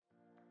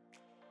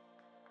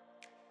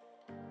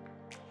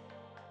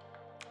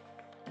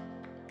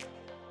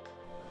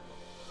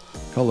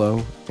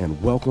Hello,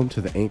 and welcome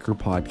to the Anchor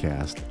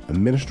Podcast, a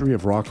ministry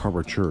of Rock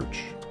Harbor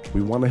Church.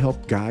 We want to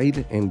help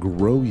guide and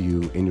grow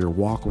you in your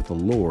walk with the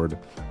Lord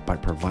by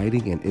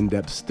providing an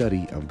in-depth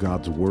study of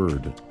God's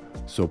Word.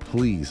 So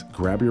please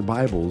grab your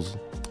Bibles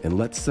and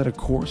let's set a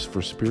course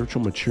for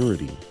spiritual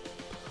maturity.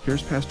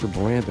 Here's Pastor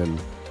Brandon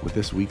with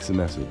this week's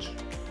message.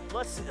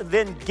 Let's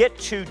then get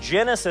to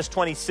Genesis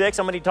 26.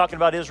 I'm going to be talking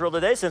about Israel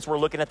today since we're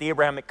looking at the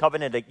Abrahamic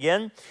covenant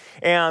again.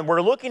 And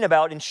we're looking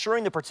about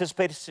ensuring the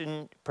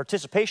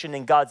participation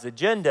in God's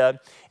agenda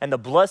and the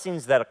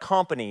blessings that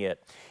accompany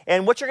it.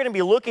 And what you're going to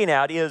be looking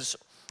at is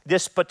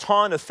this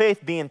baton of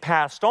faith being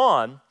passed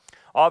on,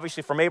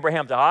 obviously from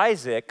Abraham to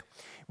Isaac.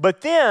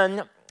 But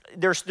then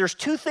there's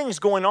two things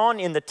going on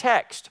in the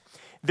text.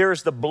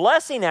 There's the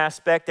blessing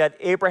aspect that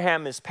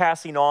Abraham is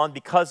passing on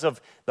because of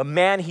the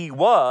man he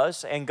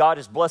was, and God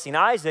is blessing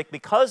Isaac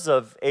because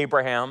of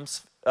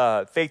Abraham's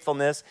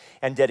faithfulness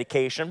and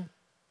dedication.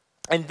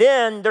 And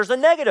then there's a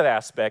negative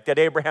aspect that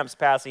Abraham's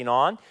passing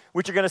on,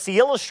 which you're going to see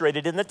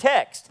illustrated in the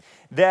text,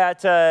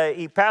 that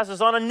he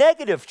passes on a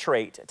negative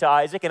trait to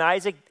Isaac, and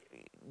Isaac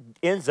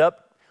ends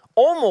up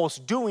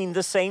almost doing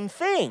the same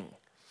thing.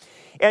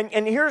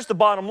 And here's the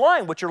bottom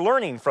line, what you're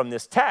learning from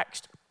this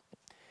text.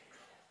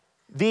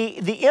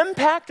 The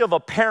impact of a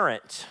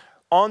parent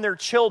on their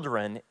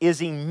children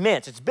is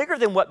immense. It's bigger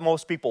than what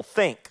most people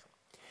think.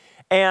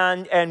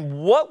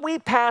 And what we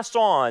pass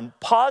on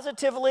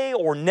positively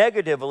or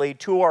negatively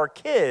to our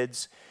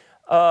kids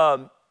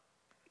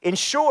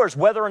ensures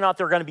whether or not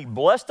they're going to be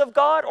blessed of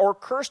God or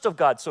cursed of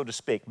God, so to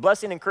speak.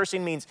 Blessing and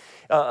cursing means,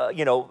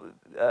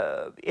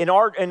 in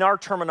our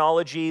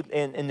terminology,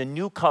 in the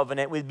new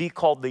covenant, it would be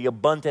called the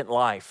abundant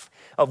life,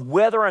 of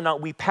whether or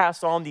not we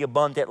pass on the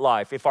abundant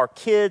life. If our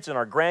kids and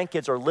our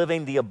grandkids are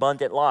living the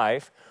abundant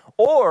life,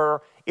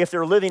 or if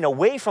they're living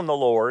away from the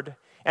Lord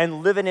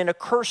and living in a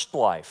cursed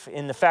life,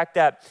 in the fact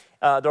that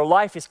their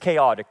life is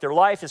chaotic, their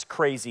life is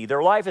crazy,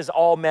 their life is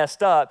all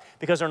messed up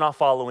because they're not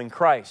following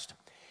Christ.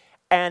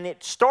 And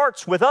it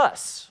starts with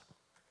us.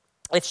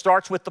 It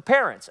starts with the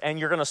parents. And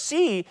you're going to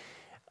see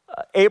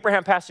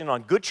Abraham passing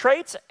on good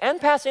traits and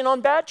passing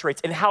on bad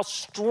traits and how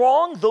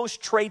strong those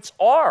traits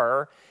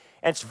are.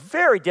 And it's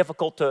very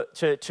difficult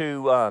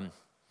to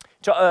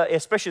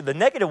especially the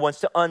negative ones,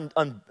 to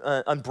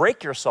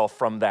unbreak yourself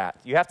from that.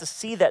 You have to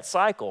see that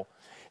cycle.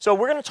 So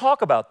we're going to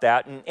talk about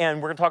that,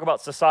 and we're going to talk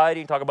about society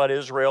and talk about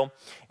Israel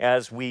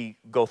as we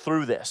go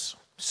through this.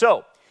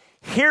 So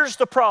here's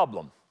the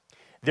problem.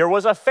 There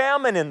was a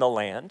famine in the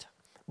land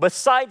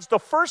besides the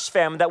first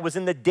famine that was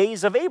in the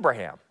days of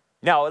Abraham.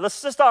 Now, let's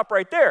just stop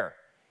right there.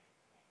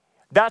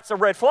 That's a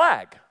red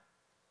flag.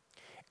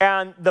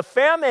 And the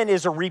famine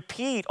is a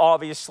repeat,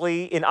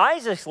 obviously, in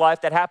Isaac's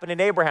life that happened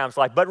in Abraham's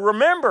life. But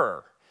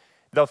remember,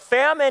 the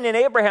famine in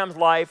Abraham's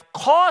life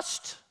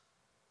cost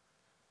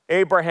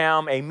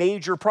Abraham a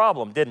major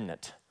problem, didn't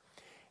it?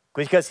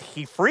 Because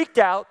he freaked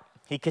out,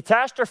 he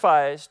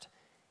catastrophized,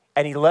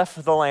 and he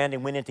left the land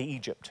and went into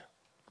Egypt.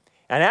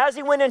 And as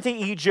he went into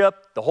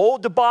Egypt, the whole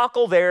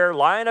debacle there,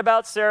 lying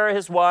about Sarah,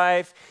 his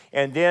wife,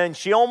 and then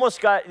she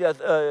almost got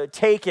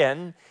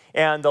taken,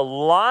 and the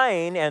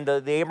lying and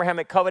the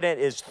Abrahamic covenant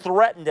is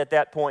threatened at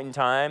that point in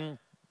time.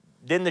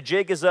 Then the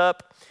jig is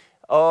up.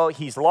 Oh,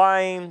 he's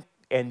lying.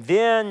 And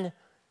then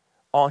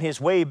on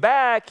his way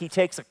back, he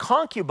takes a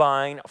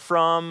concubine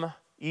from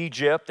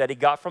Egypt that he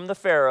got from the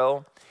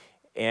Pharaoh,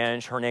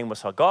 and her name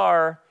was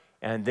Hagar.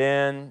 And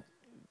then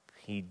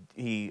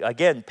he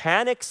again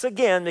panics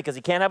again because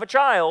he can't have a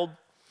child.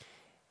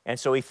 And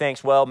so he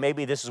thinks, well,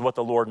 maybe this is what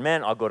the Lord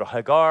meant. I'll go to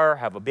Hagar,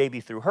 have a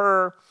baby through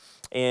her,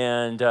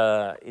 and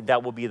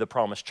that will be the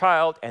promised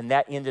child. And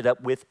that ended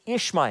up with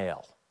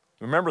Ishmael.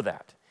 Remember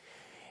that.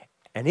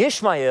 And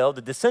Ishmael,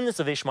 the descendants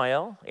of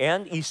Ishmael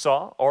and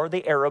Esau, are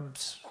the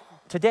Arabs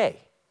today,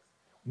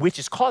 which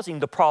is causing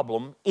the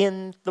problem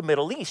in the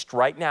Middle East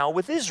right now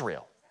with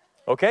Israel.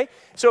 Okay?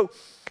 So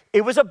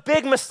it was a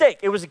big mistake.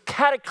 It was a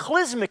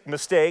cataclysmic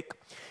mistake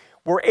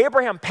where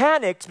Abraham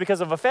panicked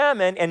because of a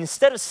famine, and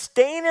instead of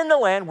staying in the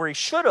land where he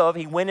should have,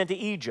 he went into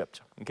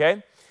Egypt.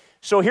 Okay?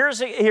 So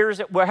here's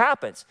what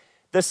happens.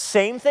 The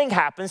same thing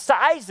happens to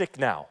Isaac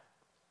now.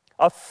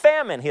 A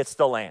famine hits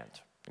the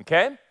land.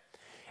 Okay?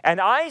 And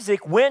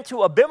Isaac went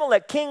to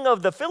Abimelech, king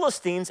of the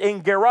Philistines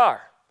in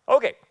Gerar.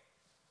 Okay.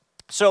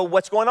 So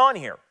what's going on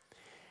here?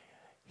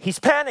 He's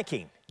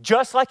panicking,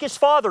 just like his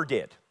father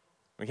did.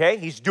 Okay?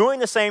 He's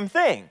doing the same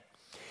thing.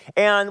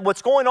 And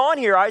what's going on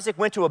here, Isaac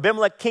went to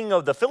Abimelech, king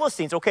of the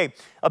Philistines. Okay,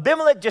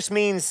 Abimelech just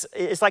means,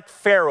 it's like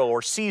Pharaoh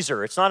or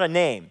Caesar. It's not a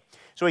name.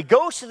 So he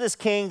goes to this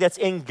king that's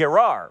in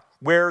Gerar,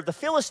 where the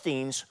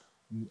Philistines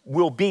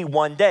will be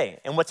one day.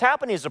 And what's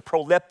happening is a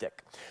proleptic.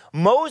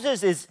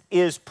 Moses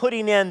is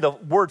putting in the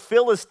word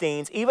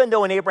Philistines, even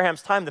though in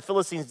Abraham's time the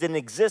Philistines didn't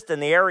exist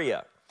in the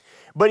area.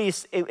 But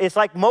it's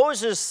like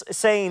Moses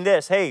saying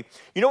this, hey,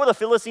 you know where the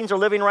Philistines are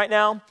living right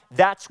now?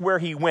 That's where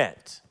he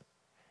went.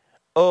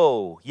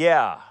 Oh,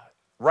 yeah,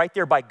 right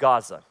there by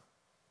Gaza.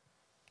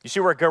 You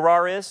see where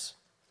Gerar is?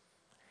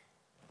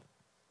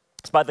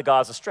 It's by the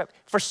Gaza Strip.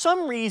 For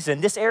some reason,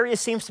 this area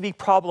seems to be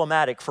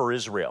problematic for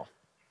Israel.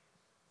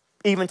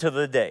 even to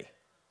the day.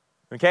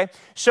 Okay?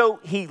 So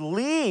he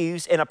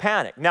leaves in a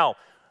panic. Now,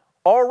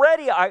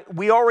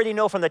 we already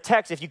know from the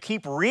text, if you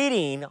keep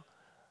reading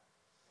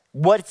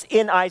what's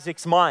in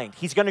Isaac's mind,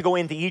 he's going to go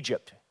into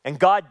Egypt. And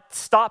God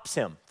stops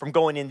him from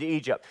going into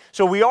Egypt.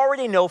 So we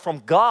already know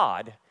from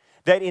God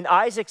that in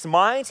Isaac's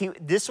mind,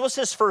 this was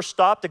his first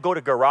stop to go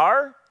to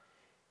Gerar,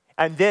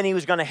 and then he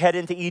was going to head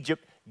into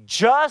Egypt,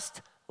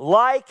 just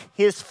like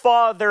his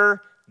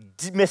father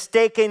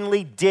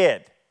mistakenly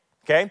did.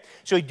 Okay?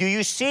 So do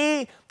you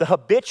see the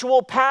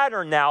habitual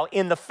pattern now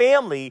in the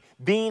family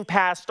being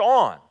passed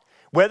on?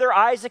 Whether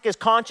Isaac is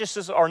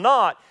conscious or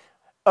not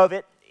of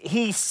it,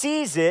 he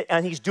sees it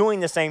and he's doing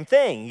the same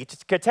thing. He's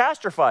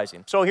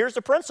catastrophizing. So here's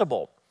the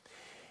principle.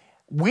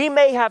 We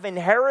may have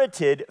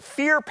inherited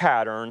fear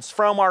patterns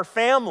from our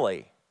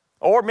family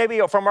or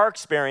maybe from our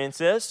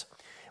experiences,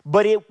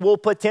 but it will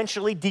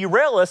potentially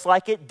derail us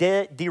like it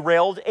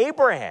derailed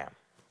Abraham.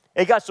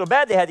 It got so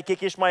bad they had to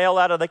kick Ishmael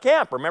out of the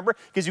camp, remember?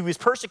 Because he was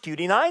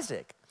persecuting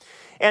Isaac.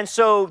 And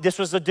so this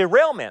was a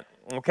derailment,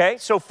 okay?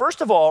 So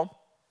first of all,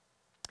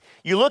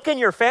 you look in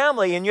your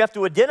family and you have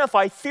to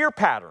identify fear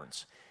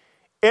patterns.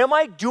 Am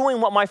I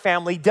doing what my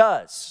family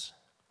does?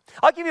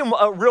 I'll give you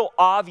a real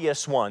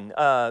obvious one.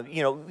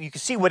 You can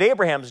see what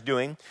Abraham's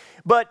doing,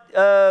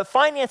 but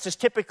finances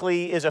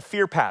typically is a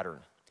fear pattern.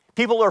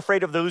 People are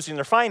afraid of losing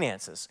their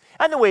finances.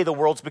 And the way the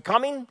world's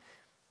becoming,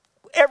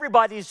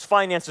 everybody's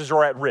finances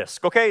are at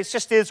risk, okay? It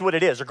just is what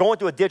it is. They're going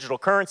to a digital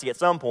currency at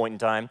some point in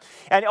time,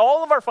 and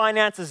all of our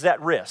finances is at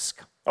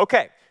risk.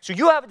 Okay, so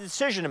you have a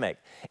decision to make.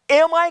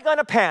 Am I going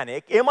to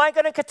panic? Am I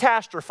going to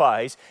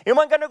catastrophize? Am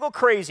I going to go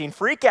crazy and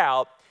freak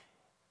out?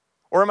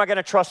 Or am I going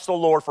to trust the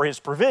Lord for his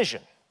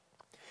provision?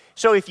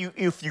 So if you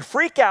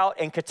freak out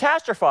and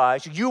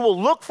catastrophize, you will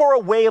look for a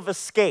way of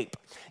escape.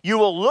 You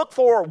will look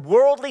for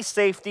worldly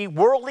safety,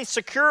 worldly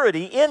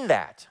security in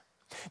that.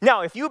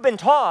 Now, if you've been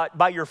taught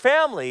by your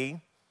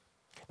family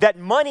that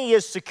money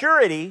is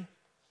security,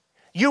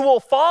 you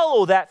will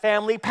follow that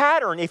family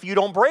pattern if you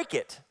don't break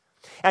it.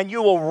 And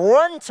you will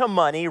run to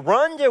money,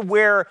 run to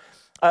where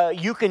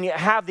you can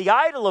have the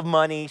idol of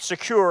money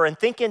secure and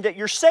thinking that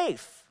you're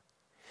safe.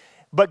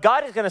 But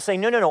God is going to say,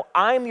 no,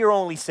 I'm your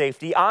only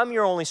safety. I'm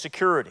your only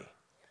security.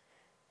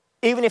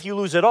 Even if you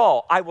lose it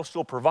all, I will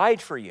still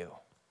provide for you.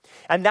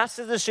 And that's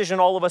the decision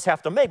all of us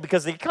have to make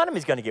because the economy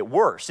is going to get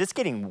worse. It's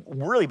getting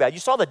really bad. You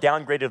saw the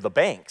downgrade of the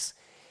banks.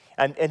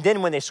 And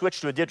then when they switch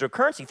to a digital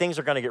currency, things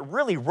are going to get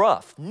really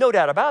rough. No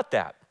doubt about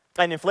that.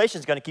 And inflation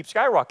is going to keep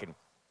skyrocketing.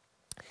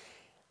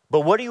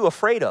 But what are you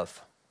afraid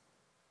of?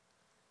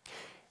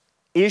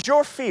 Is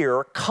your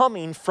fear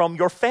coming from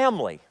your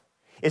family?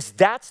 Is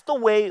that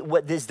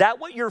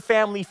what your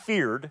family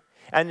feared?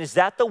 And is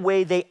that the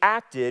way they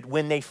acted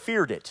when they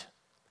feared it?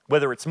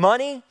 Whether it's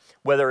money,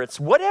 whether it's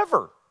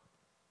whatever.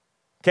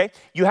 Okay?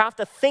 You have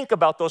to think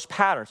about those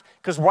patterns.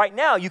 Because right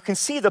now, you can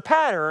see the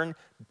pattern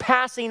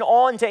passing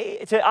on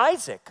to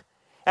Isaac.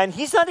 And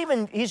he's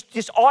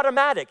just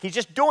automatic. He's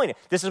just doing it.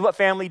 This is what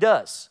family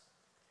does.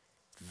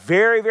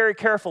 Very, very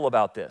careful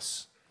about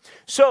this.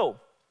 So,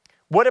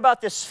 what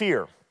about this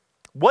fear?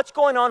 What's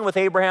going on with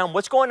Abraham?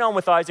 What's going on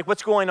with Isaac?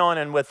 What's going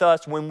on with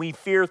us when we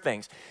fear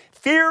things?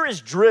 Fear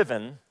is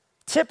driven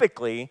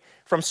typically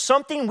from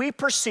something we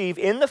perceive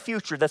in the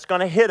future that's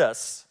going to hit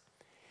us.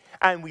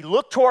 And we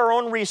look to our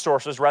own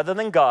resources rather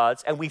than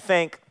God's, and we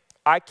think,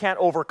 I can't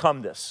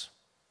overcome this.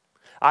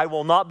 I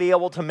will not be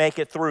able to make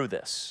it through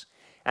this.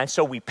 And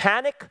so we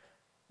panic,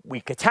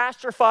 we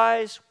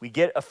catastrophize, we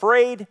get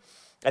afraid,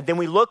 and then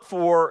we look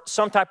for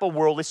some type of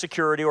worldly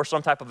security or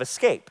some type of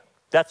escape.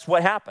 That's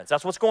what happens.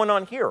 That's what's going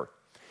on here.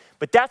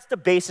 But that's the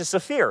basis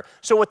of fear.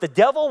 So what the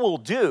devil will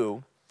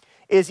do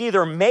is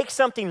either make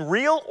something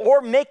real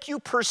or make you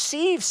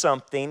perceive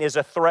something as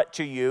a threat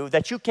to you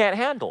that you can't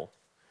handle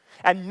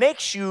and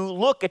makes you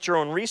look at your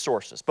own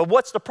resources. But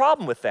what's the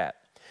problem with that?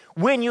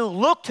 When you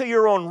look to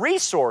your own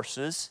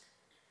resources,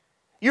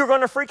 you're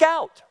going to freak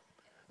out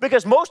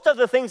because most of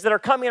the things that are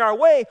coming our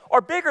way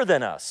are bigger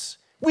than us.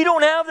 We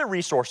don't have the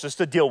resources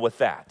to deal with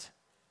that.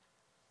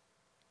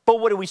 But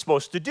what are we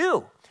supposed to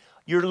do?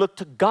 You look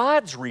to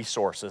God's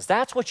resources.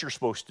 That's what you're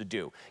supposed to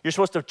do. You're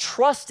supposed to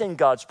trust in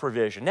God's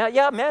provision. Now,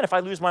 if I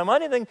lose my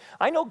money, then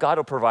I know God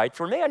will provide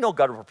for me. I know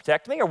God will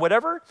protect me or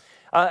whatever.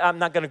 I'm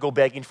not going to go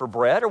begging for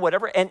bread or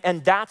whatever.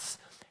 And that's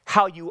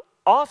how you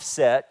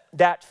offset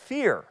that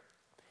fear.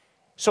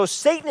 So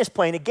Satan is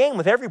playing a game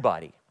with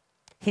everybody.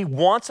 He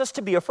wants us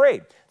to be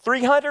afraid.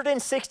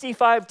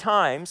 365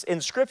 times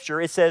in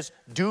Scripture it says,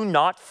 do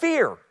not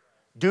fear.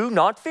 Do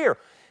not fear.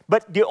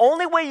 But the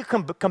only way you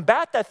can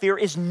combat that fear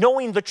is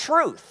knowing the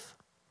truth,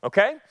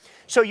 okay?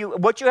 So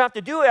what you have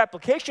to do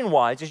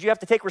application-wise is you have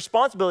to take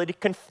responsibility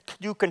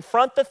to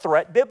confront the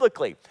threat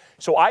biblically.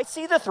 So I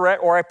see the threat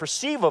or I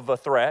perceive of a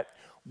threat.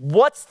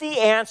 What's the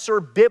answer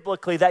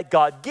biblically that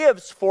God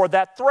gives for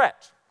that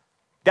threat?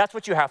 That's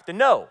what you have to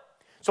know.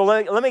 So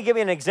let me give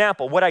you an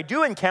example. What I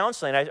do in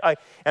counseling, and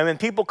when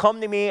people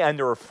come to me and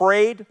they're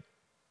afraid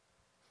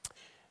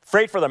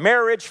for their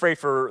marriage, afraid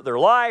for their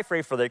life,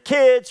 afraid for their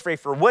kids,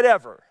 afraid for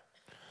whatever.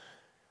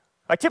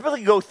 I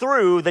typically go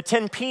through the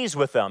 10 P's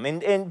with them.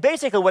 And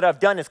basically what I've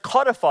done is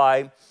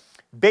codify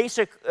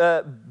basic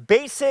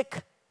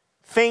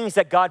things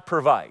that God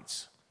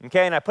provides.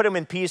 Okay, and I put them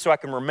in P's so I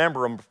can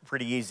remember them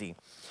pretty easy.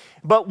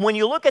 But when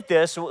you look at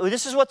this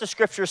is what the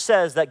scripture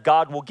says that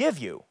God will give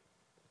you.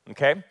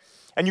 Okay?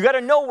 And you got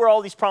to know where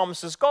all these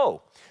promises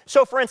go.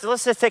 So for instance,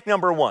 let's just take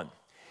number 1.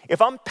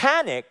 If I'm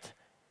panicked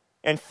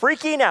and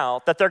freaking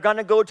out that they're going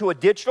to go to a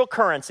digital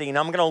currency and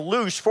I'm going to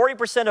lose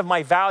 40% of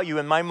my value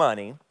in my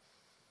money,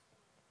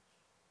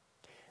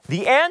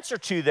 the answer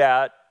to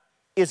that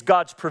is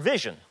God's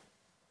provision.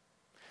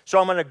 So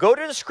I'm going to go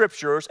to the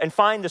scriptures and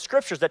find the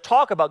scriptures that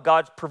talk about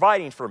God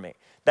providing for me,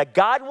 that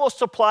God will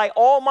supply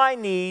all my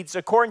needs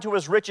according to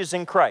his riches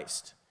in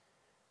Christ.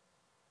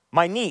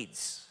 My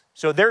needs.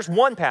 So there's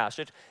one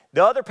passage.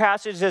 The other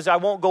passage is I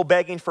won't go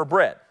begging for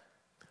bread.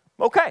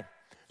 Okay,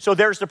 so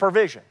there's the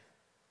provision.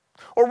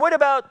 Or what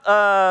about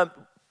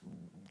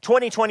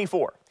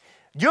 2024?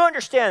 Do you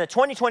understand that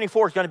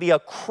 2024 is going to be a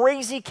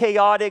crazy,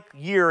 chaotic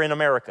year in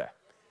America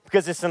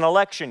because it's an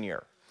election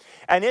year?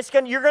 And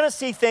you're going to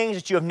see things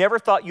that you have never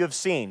thought you have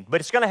seen, but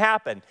it's going to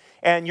happen.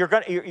 And you're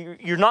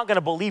not going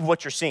to believe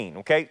what you're seeing,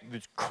 okay?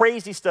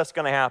 Crazy stuff's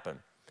going to happen.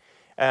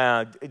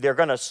 They're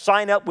going to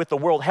sign up with the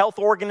World Health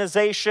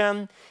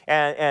Organization,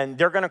 and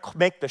they're going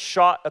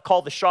to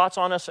call the shots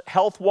on us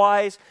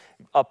health-wise,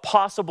 a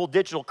possible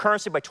digital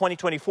currency by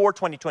 2024,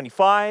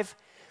 2025.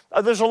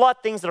 There's a lot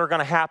of things that are going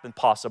to happen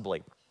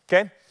possibly,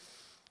 okay?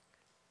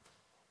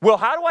 Well,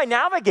 how do I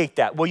navigate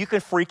that? Well, you can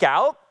freak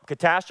out,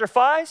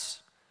 catastrophize,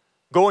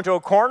 go into a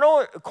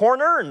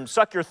corner and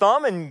suck your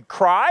thumb and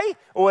cry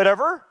or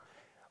whatever.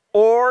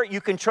 Or you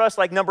can trust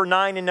like number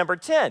 9 and number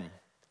 10.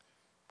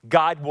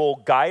 God will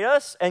guide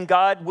us and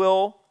God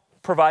will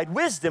provide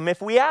wisdom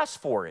if we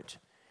ask for it.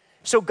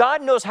 So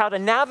God knows how to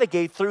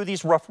navigate through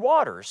these rough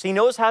waters. He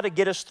knows how to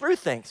get us through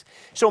things.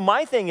 So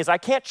my thing is I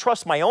can't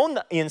trust my own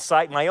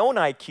insight, my own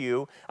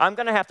IQ. I'm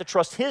going to have to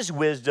trust his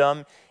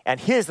wisdom and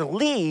his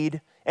lead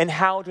in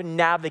how to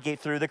navigate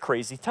through the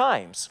crazy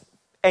times.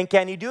 And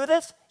can he do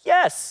this?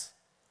 Yes.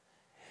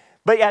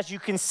 But as you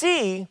can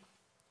see,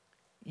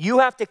 you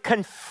have to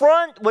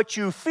confront what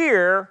you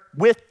fear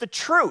with the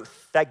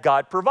truth that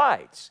God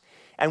provides.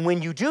 And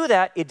when you do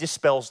that, it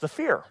dispels the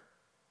fear.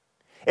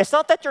 It's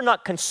not that you're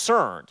not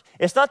concerned.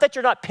 It's not that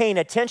you're not paying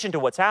attention to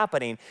what's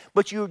happening,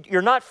 but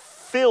you're not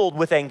filled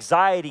with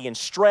anxiety and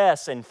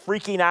stress and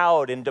freaking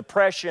out and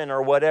depression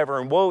or whatever,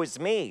 and woe is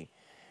me.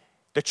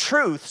 The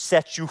truth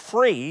sets you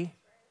free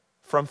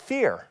from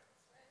fear.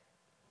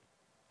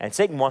 And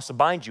Satan wants to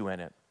bind you in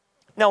it.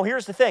 Now,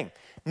 here's the thing.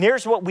 And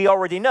here's what we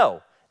already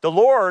know. The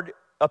Lord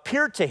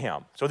appeared to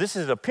him. So this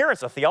is an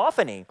appearance, a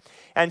theophany,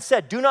 and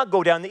said, do not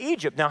go down to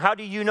Egypt. Now, how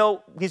do you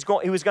know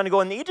he was going to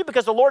go into Egypt?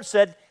 Because the Lord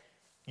said,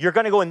 you're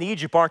going to go into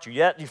Egypt, aren't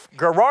you?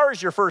 Gerar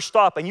is your first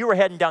stop, and you were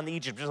heading down to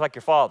Egypt just like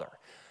your father.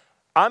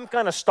 I'm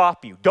going to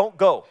stop you. Don't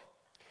go.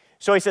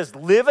 So he says,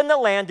 live in the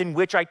land in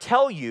which I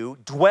tell you,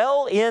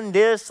 dwell in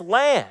this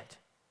land.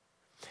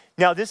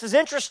 Now, this is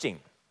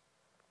interesting.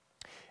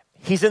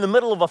 He's in the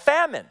middle of a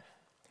famine.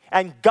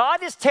 And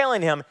God is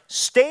telling him,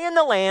 stay in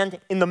the land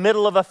in the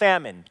middle of a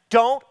famine.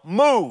 Don't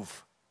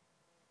move.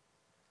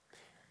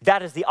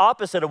 That is the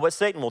opposite of what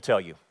Satan will tell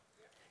you.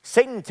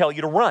 Satan will tell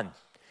you to run.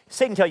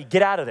 Satan will tell you,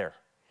 get out of there.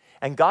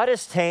 And God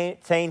is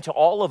saying to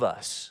all of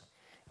us,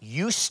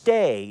 you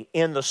stay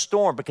in the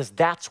storm because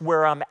that's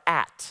where I'm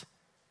at.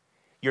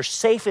 Your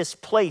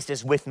safest place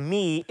is with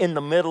me in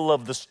the middle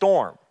of the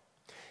storm.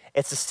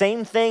 It's the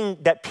same thing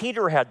that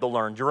Peter had to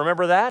learn. Do you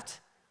remember that?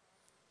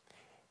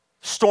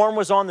 Storm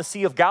was on the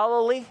Sea of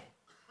Galilee.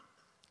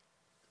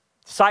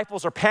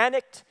 Disciples are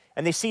panicked,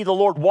 and they see the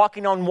Lord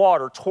walking on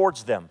water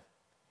towards them.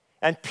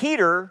 And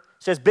Peter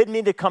says, bid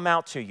me to come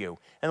out to you.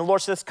 And the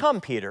Lord says,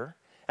 come, Peter.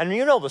 And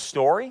you know the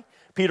story.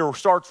 Peter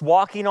starts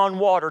walking on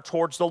water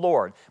towards the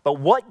Lord. But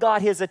what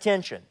got his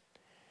attention?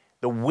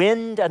 The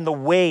wind and the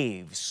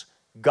waves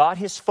got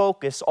his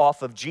focus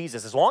off of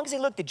Jesus. As long as he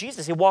looked at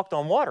Jesus, he walked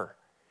on water.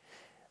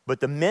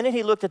 But the minute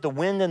he looked at the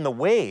wind and the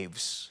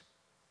waves,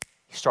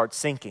 he started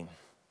sinking.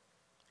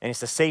 And he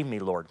says, save me,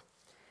 Lord.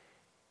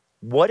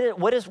 What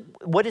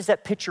is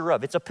that picture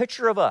of? It's a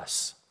picture of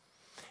us.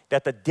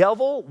 That the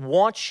devil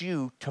wants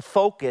you to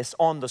focus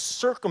on the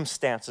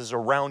circumstances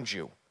around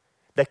you.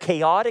 The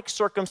chaotic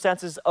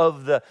circumstances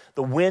of the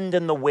wind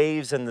and the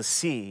waves and the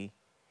sea,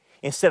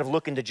 instead of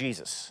looking to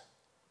Jesus.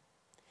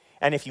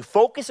 And if you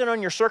focus in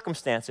on your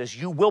circumstances,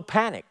 you will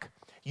panic.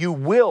 You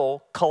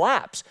will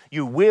collapse.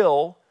 You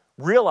will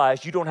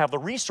realize you don't have the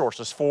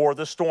resources for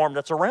the storm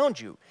that's around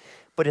you.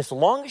 But as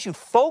long as you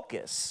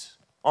focus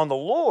on the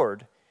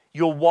Lord,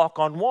 you'll walk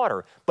on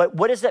water. But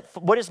what does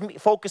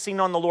focusing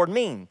on the Lord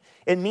mean?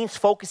 It means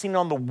focusing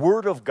on the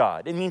Word of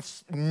God. It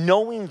means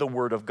knowing the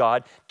Word of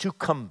God to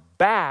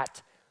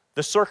combat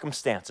the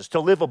circumstances, to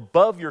live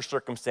above your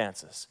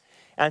circumstances.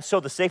 And so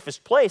the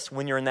safest place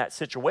when you're in that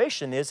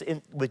situation is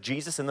with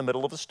Jesus in the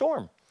middle of the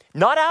storm.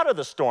 Not out of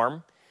the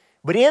storm,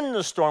 but in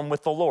the storm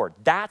with the Lord.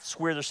 That's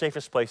where the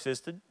safest place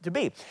is to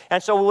be.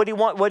 And so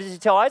what does he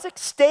tell Isaac?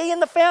 Stay in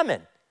the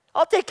famine.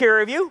 I'll take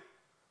care of you.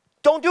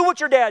 Don't do what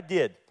your dad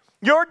did.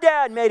 Your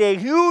dad made a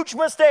huge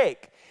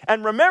mistake.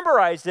 And remember,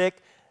 Isaac,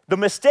 the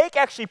mistake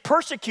actually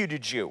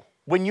persecuted you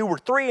when you were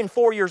 3 and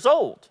 4 years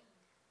old.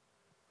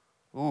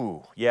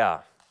 Ooh, yeah.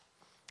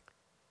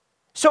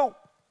 So,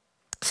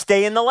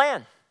 stay in the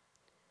land.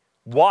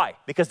 Why?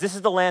 Because this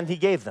is the land he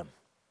gave them.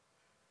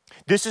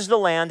 This is the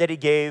land that he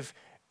gave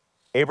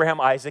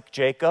Abraham, Isaac,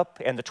 Jacob,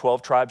 and the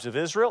 12 tribes of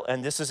Israel.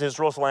 And this is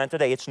Israel's land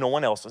today. It's no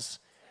one else's.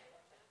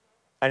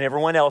 And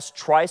everyone else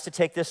tries to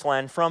take this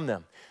land from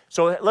them.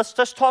 So let's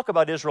just talk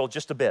about Israel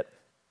just a bit.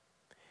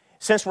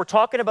 Since we're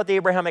talking about the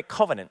Abrahamic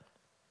covenant,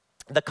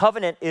 the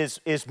covenant is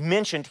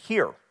mentioned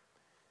here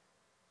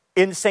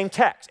in the same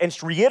text, and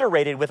it's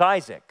reiterated with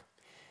Isaac.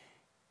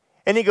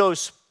 And he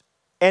goes,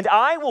 and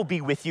I will be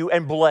with you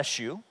and bless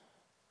you,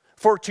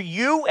 for to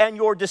you and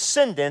your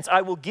descendants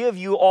I will give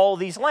you all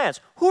these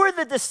lands. Who are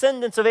the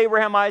descendants of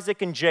Abraham,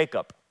 Isaac, and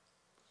Jacob?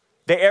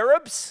 The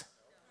Arabs?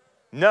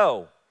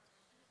 No.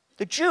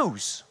 The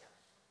Jews.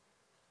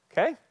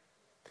 Okay?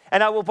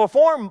 And I will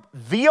perform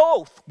the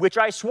oath which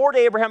I swore to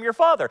Abraham your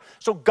father.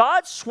 So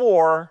God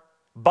swore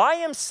by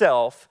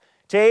himself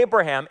to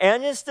Abraham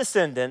and his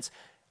descendants,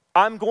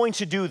 I'm going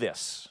to do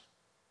this.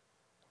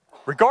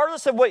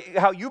 Regardless of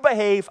how you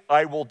behave,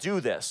 I will do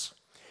this.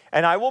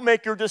 And I will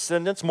make your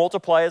descendants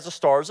multiply as the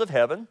stars of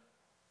heaven,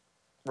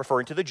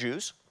 referring to the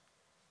Jews.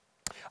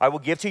 I will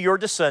give to your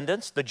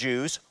descendants, the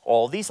Jews,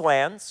 all these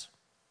lands.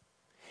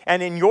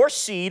 And in your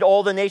seed,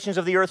 all the nations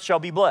of the earth shall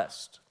be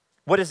blessed.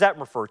 What does that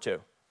refer to?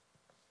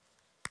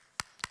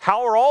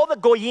 How are all the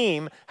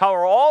Goyim, how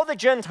are all the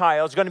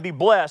Gentiles going to be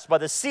blessed by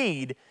the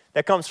seed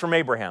that comes from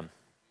Abraham?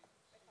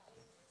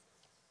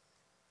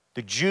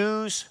 The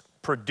Jews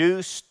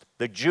produced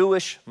the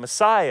Jewish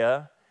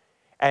Messiah,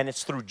 and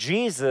it's through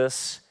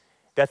Jesus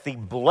that the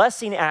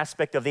blessing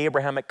aspect of the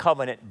Abrahamic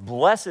covenant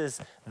blesses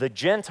the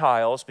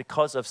Gentiles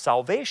because of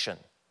salvation.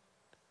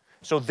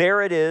 So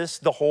there it is,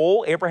 the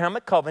whole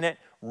Abrahamic covenant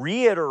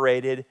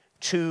reiterated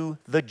to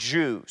the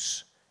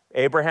Jews.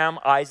 Abraham,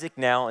 Isaac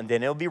now, and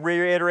then it'll be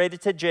reiterated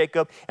to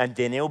Jacob, and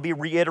then it'll be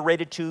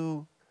reiterated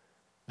to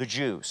the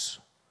Jews.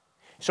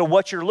 So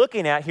what you're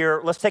looking at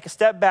here, let's take a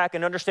step back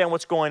and understand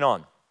what's going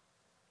on.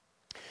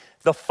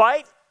 The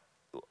fight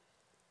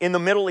in the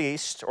Middle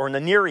East or in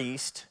the Near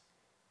East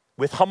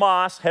with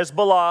Hamas,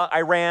 Hezbollah,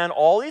 Iran,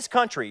 all these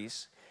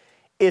countries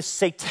is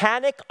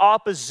satanic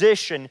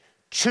opposition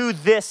to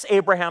this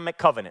Abrahamic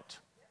covenant.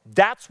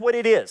 That's what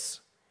it is.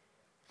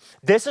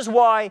 This is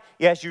why,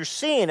 as you're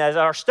seeing, as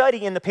our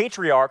study in the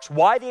patriarchs,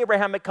 why the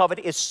Abrahamic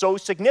covenant is so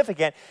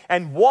significant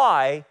and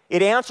why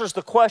it answers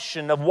the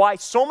question of why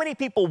so many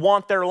people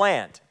want their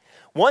land.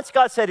 Once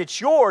God said it's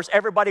yours,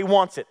 everybody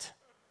wants it.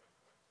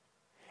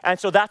 And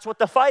so that's what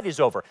the fight is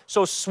over.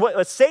 So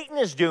what Satan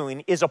is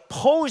doing is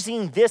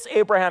opposing this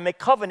Abrahamic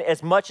covenant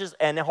as much as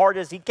and hard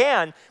as he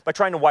can by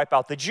trying to wipe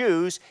out the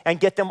Jews and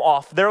get them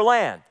off their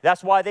land.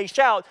 That's why they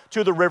shout,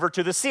 to the river,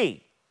 to the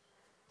sea.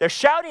 They're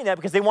shouting that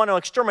because they want to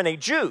exterminate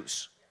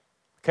Jews,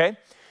 okay?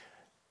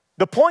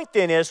 The point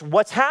then is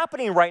what's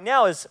happening right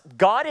now is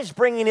God is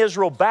bringing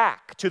Israel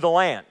back to the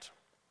land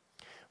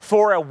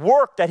for a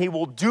work that he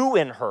will do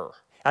in her.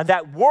 And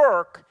that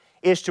work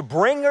is to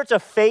bring her to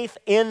faith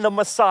in the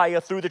Messiah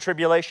through the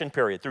tribulation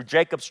period, through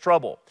Jacob's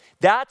trouble.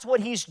 That's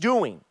what he's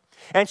doing.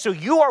 And so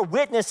you are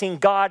witnessing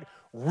God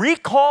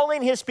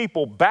recalling his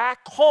people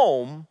back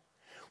home,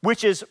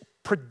 which is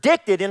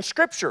predicted in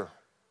Scripture.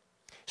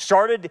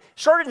 Started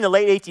in the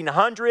late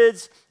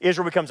 1800s.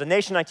 Israel becomes a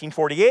nation in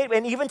 1948.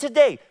 And even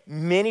today,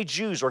 many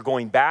Jews are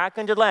going back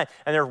into the land.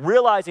 And they're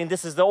realizing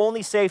this is the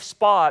only safe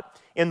spot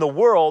in the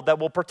world that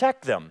will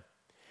protect them.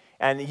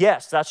 And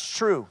yes, that's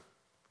true.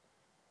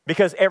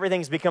 Because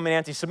everything's becoming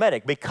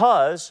anti-Semitic.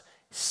 Because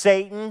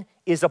Satan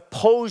is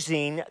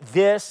opposing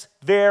this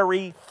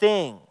very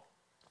thing.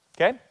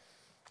 Okay?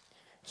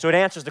 So it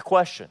answers the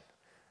question.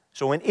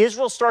 So when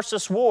Israel starts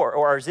this war,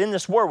 or is in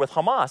this war with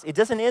Hamas, it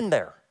doesn't end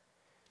there.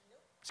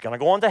 It's going to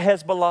go on to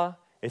Hezbollah.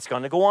 It's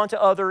going to go on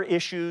to other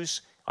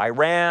issues,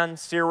 Iran,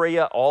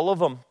 Syria, all of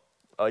them.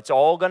 It's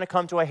all going to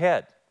come to a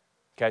head.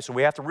 Okay, so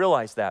we have to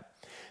realize that.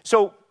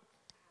 So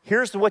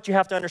here's what you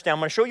have to understand. I'm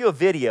going to show you a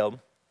video,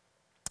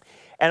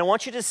 and I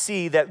want you to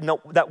see that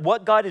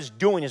what God is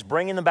doing is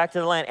bringing them back to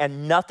the land,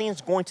 and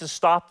nothing's going to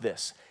stop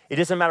this. It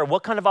doesn't matter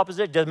what kind of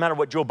opposition. It doesn't matter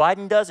what Joe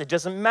Biden does. It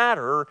doesn't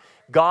matter.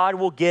 God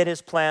will get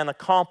his plan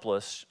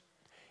accomplished,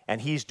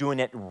 and he's doing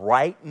it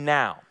right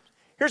now.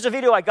 Here's a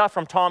video I got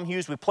from Tom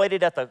Hughes. We played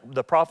it at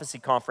the prophecy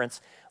conference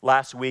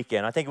last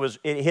weekend. I think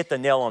it hit the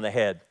nail on the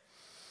head.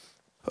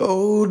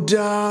 Oh,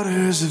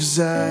 daughters of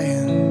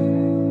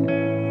Zion,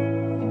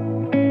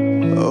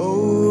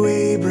 oh,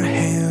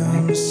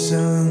 Abraham's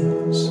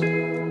sons,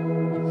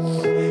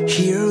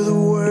 hear the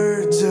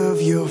words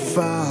of your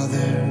father,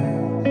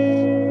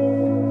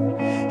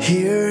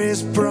 hear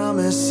his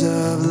promise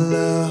of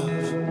love.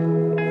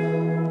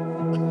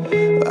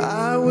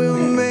 I will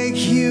make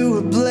you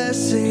a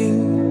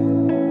blessing.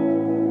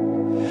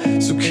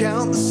 So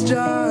count the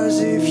stars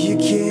if you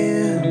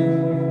can.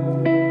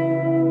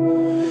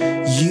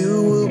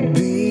 You will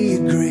be a great nation. Oh, Abraham, son, hear the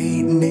words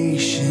of your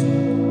father, hear his promise of love. I will make you a blessing. So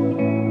count the stars if you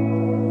can.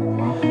 You will be a great nation.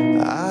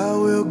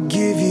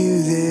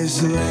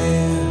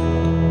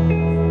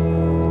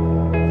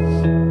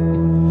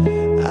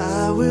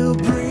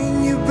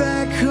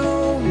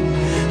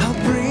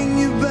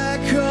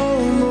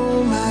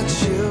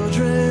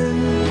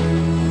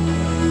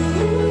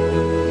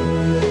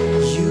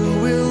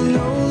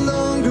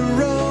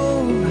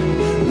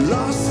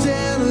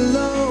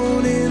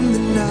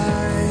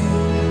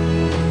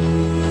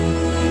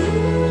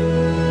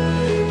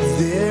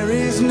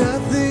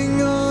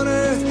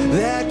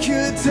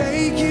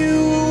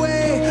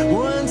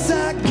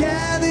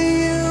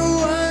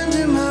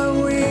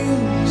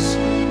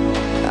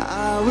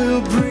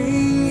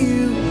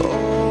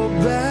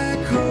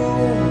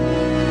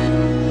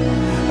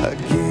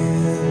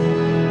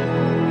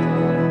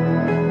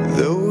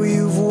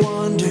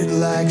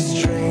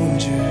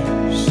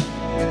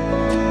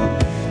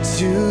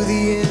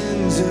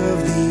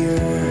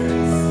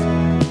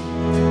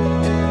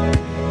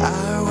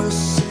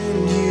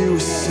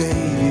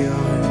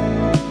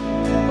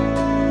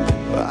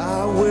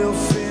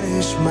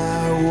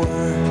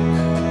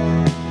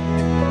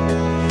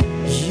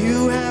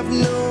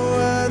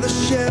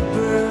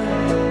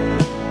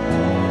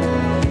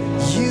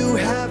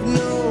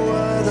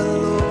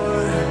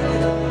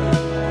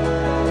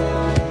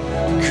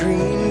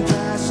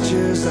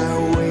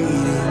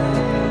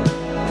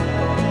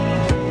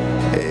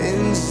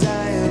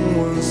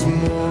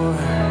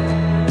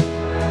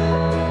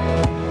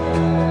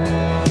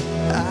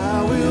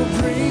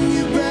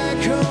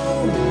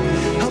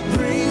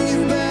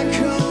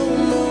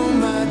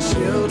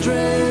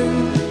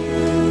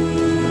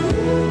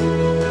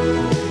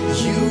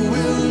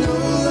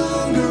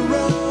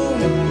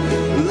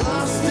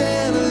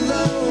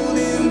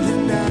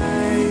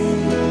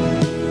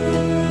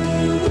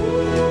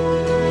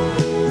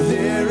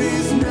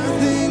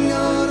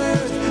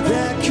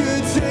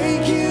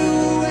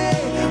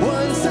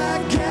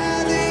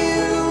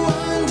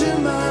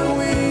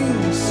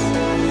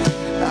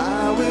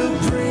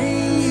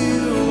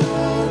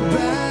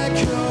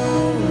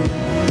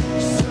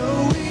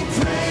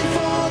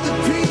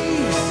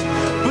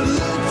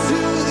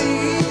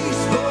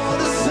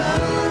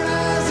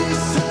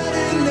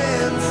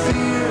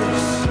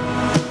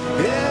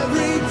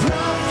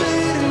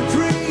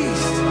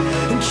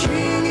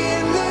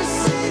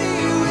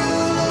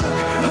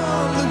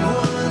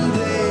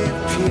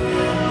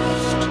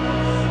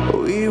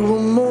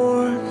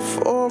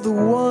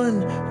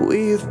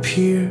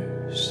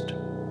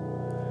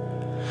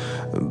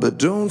 But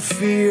don't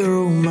fear,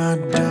 oh my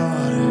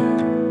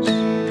daughters,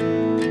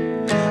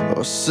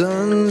 or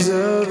sons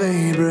of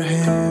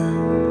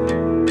Abraham,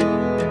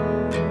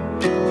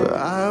 for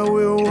I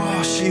will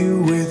wash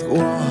you with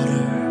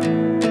water,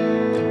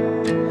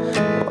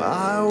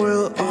 I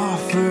will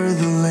offer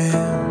the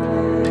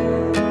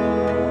Lamb.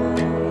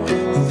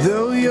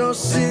 Though your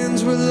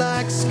sins were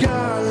like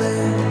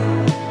scarlet,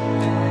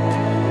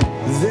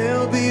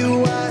 they'll be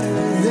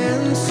whiter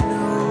than snow.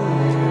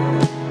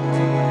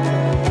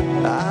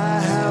 I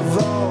have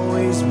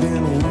always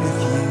been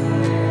with you,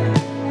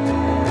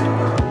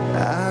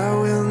 I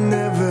will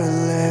never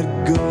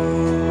let go.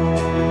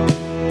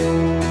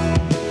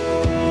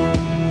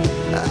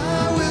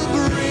 I will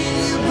bring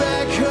you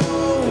back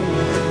home,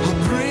 I'll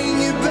bring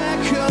you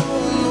back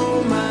home,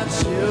 oh my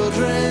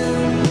children.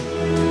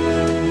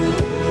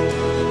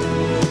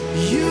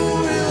 You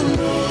will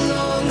no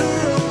longer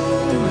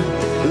roam,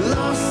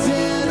 lost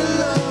and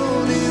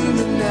alone in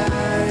the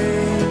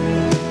night.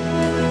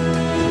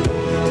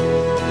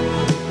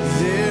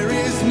 There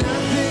is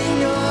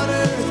nothing on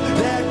earth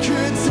that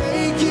could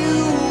take you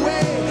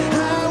away.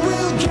 I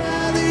will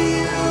gather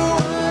you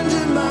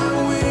under my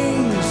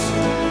wings,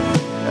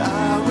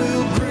 I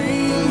will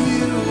bring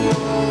you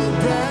all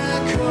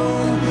back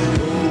home.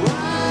 Oh,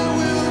 I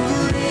will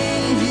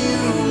bring you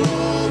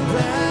all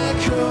back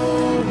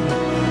home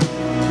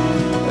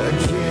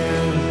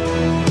again.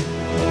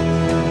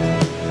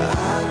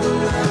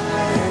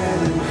 Adonai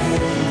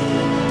Elohim,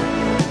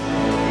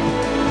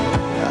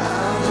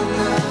 Adonai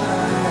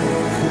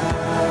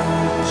Echad,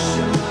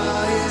 Shema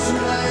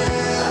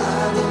Israel,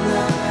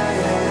 Adonai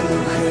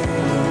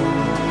Elohim,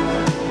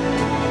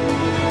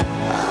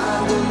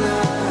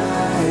 Adonai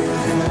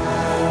Echad,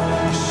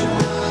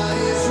 Shema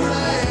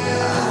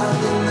Israel,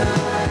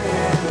 Adonai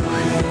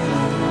Elohim,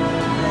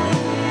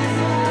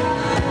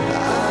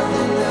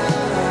 Adonai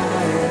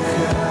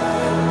Echad,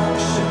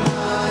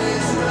 Shema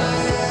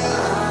Israel,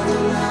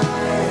 Adonai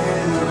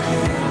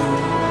Elohim,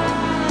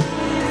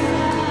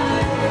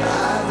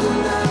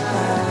 Adonai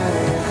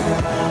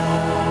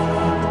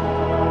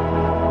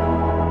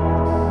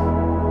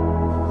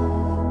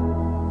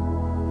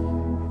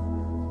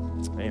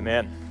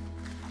Amen.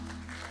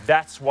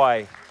 That's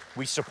why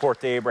we support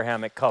the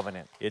Abrahamic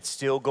covenant. It's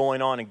still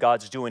going on and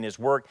God's doing his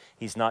work.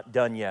 He's not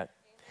done yet.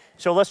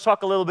 So let's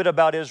talk a little bit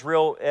about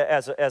Israel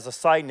as a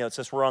side note,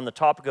 since we're on the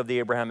topic of the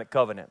Abrahamic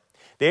covenant.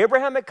 The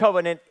Abrahamic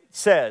covenant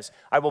says,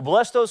 I will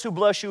bless those who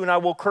bless you and I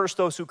will curse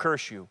those who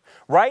curse you.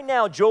 Right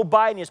now, Joe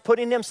Biden is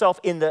putting himself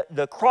in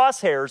the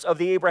crosshairs of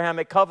the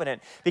Abrahamic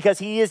covenant because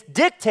he is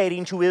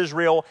dictating to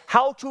Israel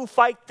how to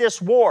fight this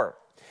war.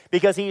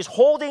 Because he's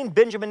holding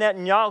Benjamin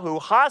Netanyahu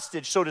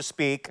hostage, so to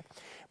speak,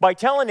 by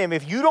telling him,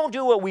 if you don't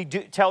do what we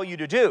tell you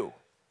to do,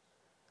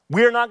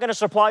 we're not going to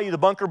supply you the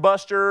bunker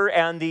buster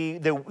and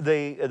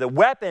the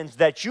weapons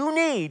that you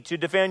need to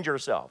defend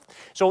yourself.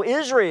 So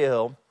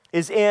Israel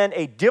is in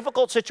a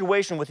difficult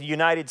situation with the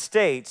United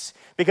States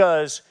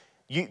because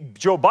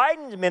Joe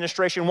Biden's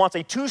administration wants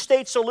a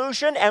two-state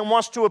solution and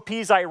wants to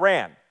appease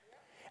Iran.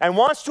 And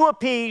wants to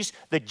appease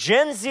the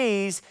Gen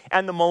Zs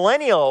and the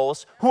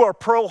millennials who are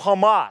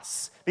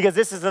pro-Hamas, because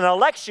this is an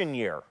election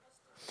year.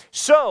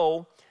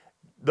 So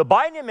the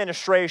Biden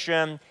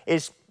administration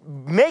is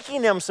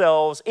making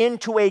themselves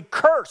into a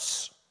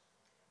curse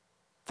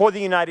for the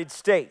United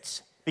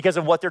States because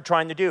of what they're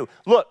trying to do.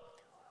 Look,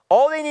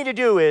 all they need to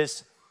do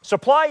is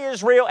supply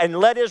Israel and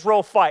let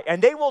Israel fight,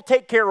 and they will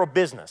take care of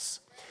business.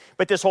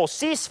 But this whole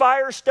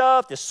ceasefire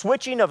stuff, this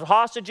switching of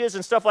hostages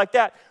and stuff like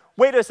that,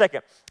 wait a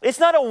second. It's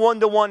not a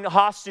one-to-one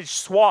hostage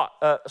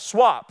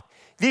swap.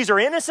 These are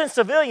innocent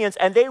civilians,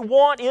 and they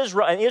want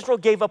Israel. And Israel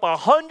gave up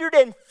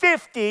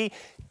 150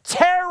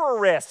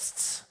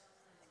 terrorists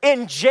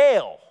in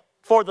jail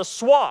for the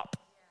swap.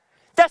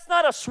 That's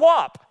not a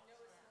swap.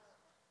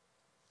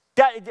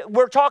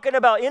 We're talking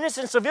about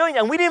innocent civilians,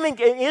 and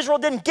Israel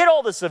didn't get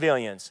all the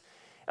civilians.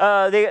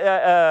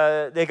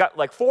 They got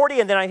like 40,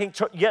 and then I think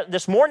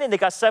this morning they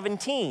got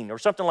 17 or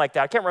something like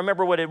that. I can't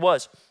remember what it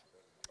was.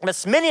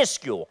 It's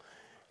minuscule.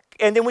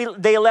 And then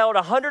they allowed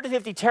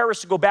 150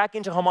 terrorists to go back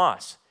into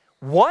Hamas.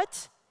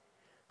 What?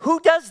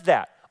 Who does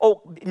that?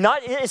 Oh,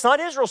 it's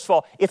not Israel's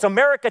fault. It's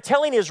America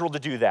telling Israel to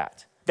do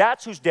that.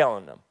 That's who's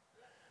telling them.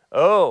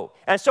 Oh,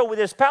 and so with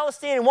this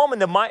Palestinian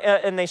woman,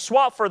 and they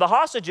swap for the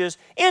hostages,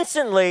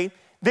 instantly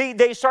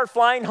they start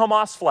flying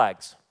Hamas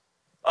flags.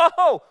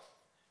 Oh,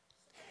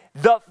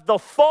 the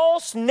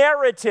false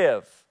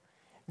narrative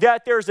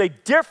that there's a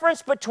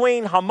difference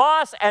between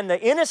Hamas and the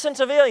innocent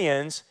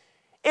civilians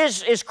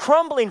is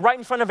crumbling right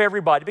in front of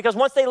everybody, because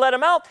once they let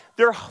them out,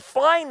 they're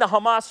flying the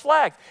Hamas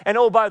flag. And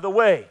oh, by the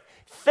way,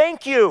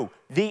 thank you,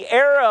 the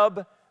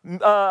Arab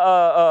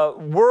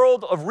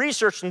world of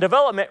research and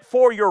development,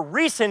 for your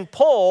recent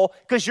poll,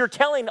 because you're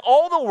telling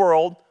all the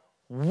world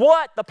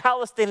what the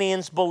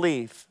Palestinians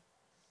believe.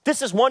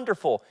 This is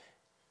wonderful.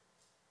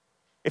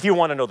 If you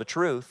want to know the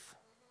truth,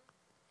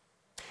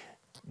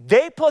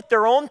 they put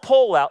their own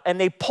poll out and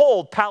they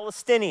polled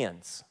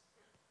Palestinians.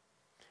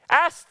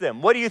 Ask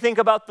them, what do you think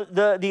about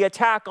the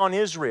attack on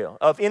Israel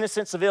of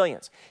innocent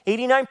civilians?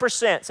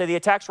 89% say the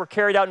attacks were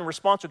carried out in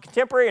response to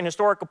contemporary and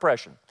historic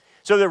oppression.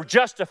 So they were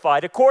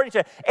justified according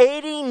to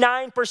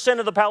 89%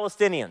 of the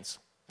Palestinians,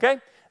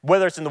 okay?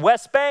 Whether it's in the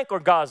West Bank or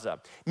Gaza.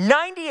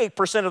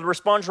 98% of the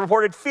respondents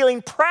reported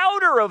feeling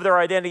prouder of their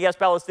identity as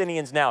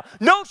Palestinians now.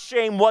 No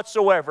shame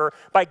whatsoever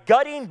by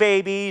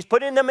babies,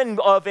 putting them in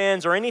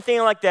ovens or anything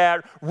like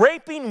that,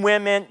 raping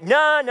women.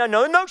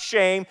 No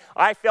shame.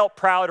 I felt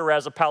prouder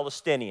as a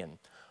Palestinian.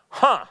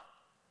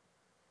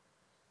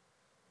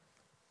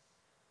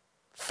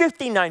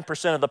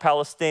 59% of the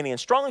Palestinians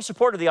strongly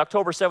supported the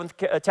October 7th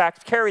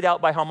attacks carried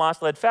out by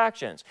Hamas-led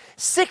factions.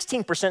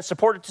 16%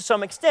 supported to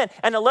some extent,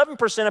 and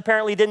 11%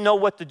 apparently didn't know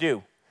what to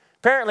do.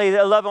 Apparently,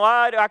 11,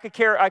 I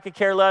could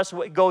care less,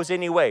 it goes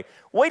anyway.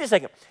 Wait a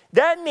second.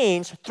 That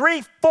means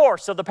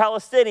 3/4 of the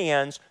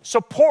Palestinians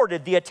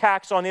supported the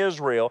attacks on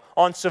Israel,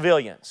 on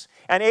civilians.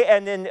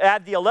 And then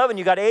add the 11,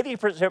 you got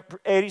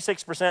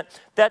 86%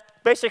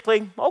 that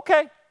basically,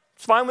 okay,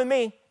 it's fine with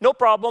me, no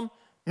problem,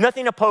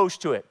 nothing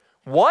opposed to it.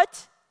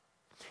 What?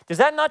 Does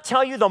that not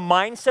tell you the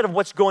mindset of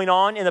what's going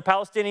on in the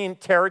Palestinian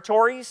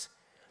territories?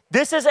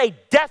 This is a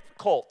death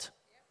cult,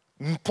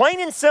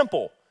 plain and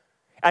simple.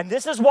 And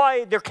this is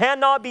why there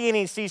cannot be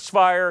any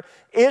ceasefire.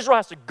 Israel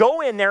has to go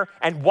in there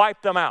and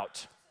wipe them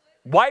out.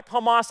 Wipe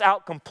Hamas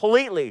out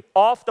completely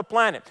off the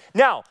planet.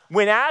 Now,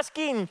 when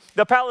asking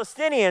the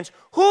Palestinians,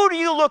 who do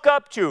you look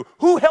up to?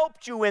 Who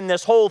helped you in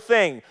this whole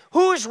thing?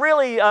 Who's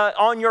really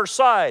on your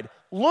side?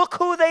 Look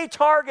who they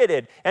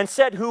targeted and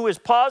said who is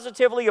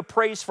positively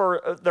appraised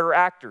for their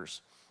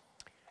actors.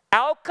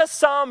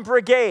 Al-Qassam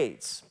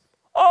brigades.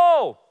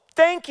 Oh,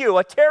 thank you,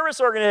 a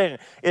terrorist organization.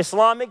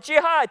 Islamic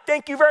Jihad,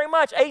 thank you very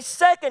much. A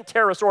second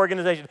terrorist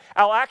organization.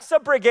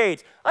 Al-Aqsa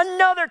brigades,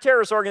 another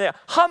terrorist organization.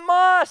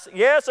 Hamas,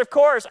 yes, of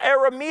course.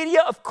 Arab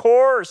Media, of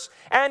course.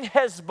 And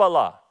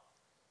Hezbollah.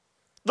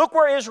 Look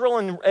where Israel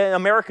and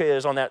America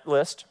is on that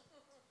list.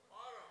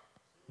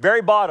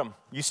 Very bottom.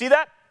 You see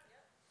that?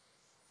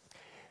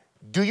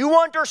 Do you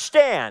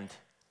understand?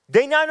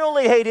 They not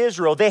only hate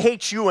Israel, they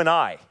hate you and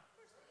I.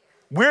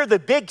 We're the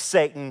big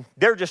Satan,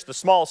 they're just the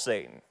small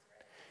Satan.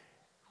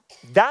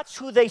 That's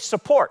who they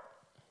support.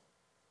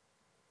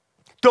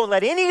 Don't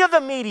let any of the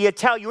media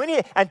tell you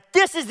anything. And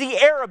this is the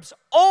Arabs'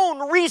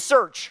 own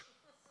research.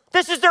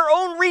 This is their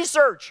own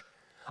research.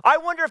 I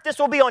wonder if this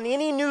will be on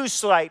any news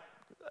site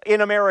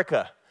in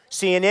America.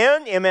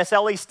 CNN,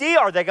 MSLED,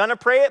 are they going to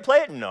play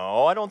it?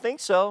 No, I don't think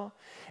so.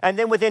 And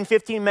then within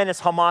 15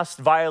 minutes, Hamas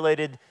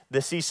violated the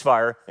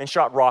ceasefire and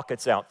shot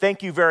rockets out.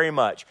 Thank you very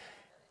much.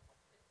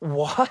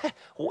 What?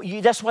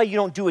 That's why you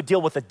don't do a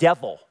deal with the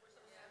devil.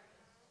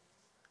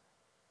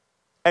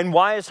 And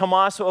why is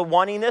Hamas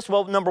wanting this?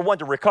 Well, number one,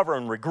 to recover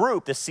and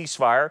regroup this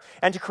ceasefire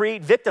and to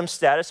create victim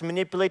status and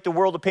manipulate the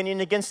world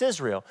opinion against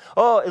Israel.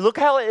 Oh, look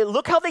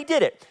how they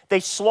did it. They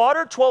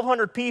slaughtered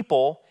 1,200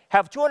 people,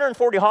 have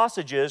 240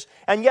 hostages,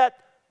 and yet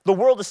the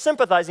world is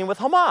sympathizing with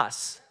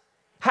Hamas.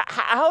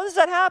 How does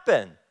that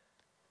happen?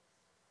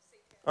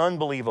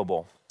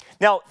 Unbelievable.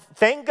 Now,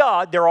 thank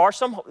God there are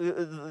some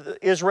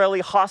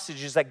Israeli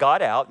hostages that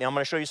got out. Now, I'm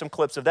going to show you some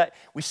clips of that.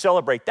 We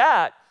celebrate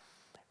that.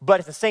 But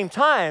at the same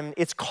time,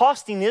 it's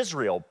costing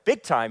Israel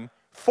big time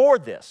for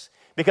this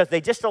because they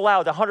just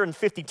allowed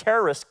 150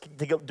 terrorists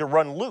to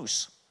run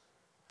loose.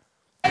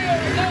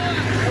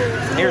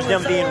 Here's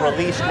them being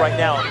released right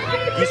now.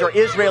 These are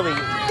Israeli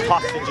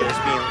hostages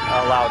being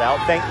allowed out.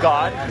 Thank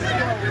God.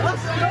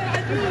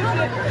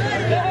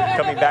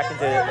 Coming back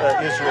into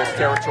Israel's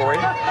territory.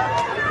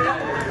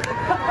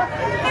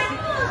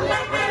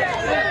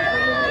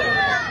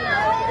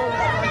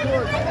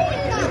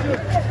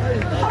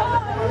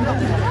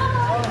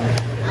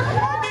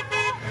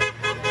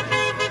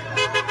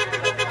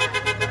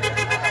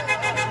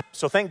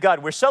 So thank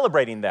God we're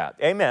celebrating that.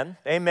 Amen.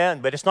 Amen.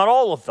 But it's not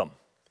all of them.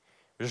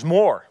 There's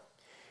more.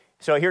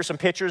 So here's some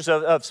pictures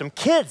of some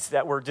kids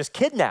that were just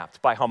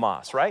kidnapped by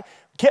Hamas, right?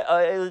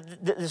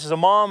 This is a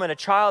mom and a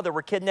child that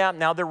were kidnapped.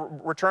 Now they're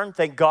returned,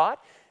 thank God.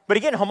 But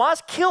again,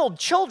 Hamas killed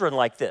children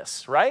like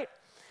this, right?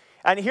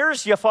 And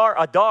here's Yafar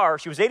Adar.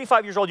 She was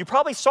 85 years old. You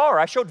probably saw her.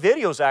 I showed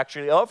videos,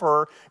 actually, of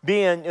her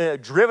being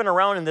driven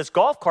around in this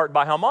golf cart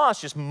by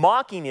Hamas, just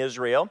mocking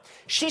Israel.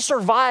 She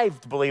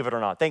survived, believe it or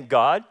not. Thank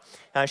God.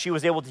 She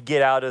was able to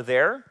get out of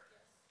there.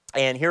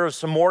 And here are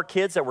some more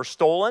kids that were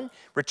stolen,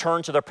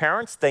 returned to their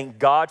parents. Thank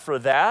God for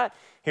that.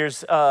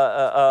 Here's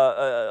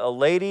a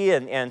lady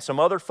and some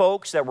other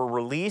folks that were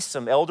released,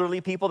 some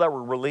elderly people that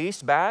were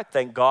released back.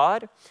 Thank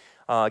God.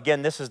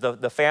 Again, this is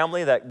the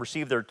family that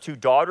received their 2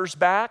 daughters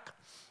back.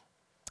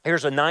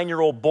 Here's a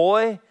 9-year-old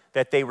boy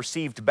that they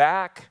received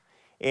back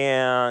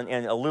and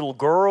a little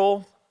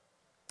girl.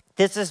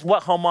 This is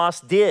what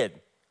Hamas did,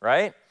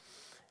 right?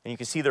 And you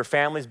can see their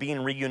families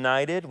being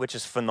reunited, which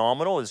is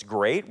phenomenal. It's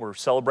great. We're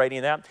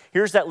celebrating that.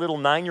 Here's that little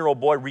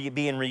 9-year-old boy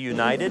being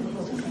reunited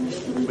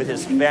with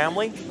his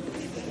family.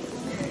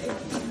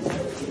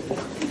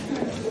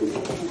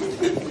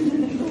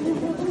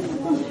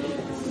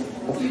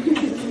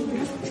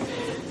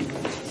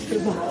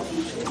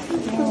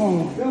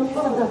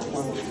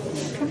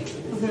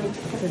 And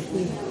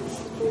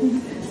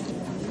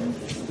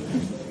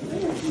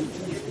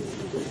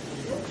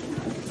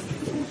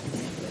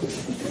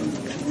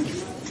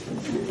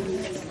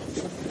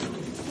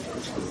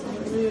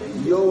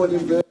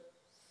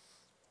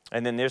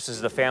then this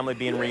is the family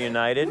being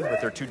reunited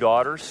with their 2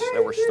 daughters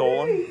that were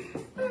stolen,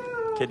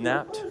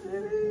 kidnapped.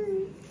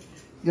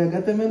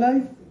 געגעתם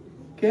אליי?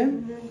 כן?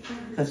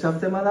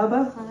 חשבתם על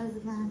אבא?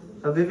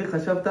 אביבי,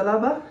 חשבת על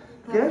אבא?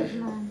 כן?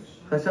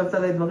 חשבת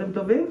עליי דברים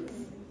טובים?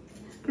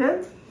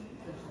 כן?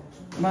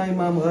 מה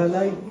אמא אמרה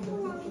עליי?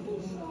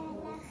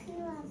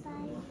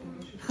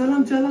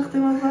 חלמת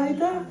שהלכתם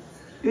הביתה?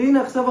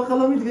 הנה, עכשיו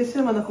החלום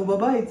מתגשם, אנחנו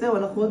בבית, זהו,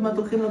 אנחנו עוד מעט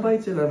הולכים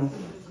לבית שלנו.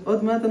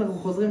 עוד מעט אנחנו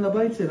חוזרים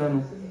לבית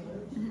שלנו.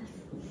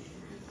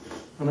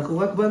 אנחנו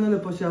רק באנו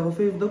לפה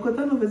שהרופא יבדוק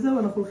אותנו וזהו,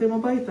 אנחנו הולכים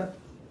הביתה.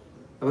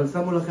 אבל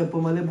שמו לכם פה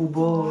מלא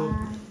בובות,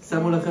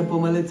 שמו לכם פה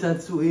מלא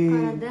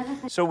צעצועים.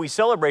 So we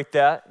celebrate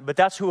that, but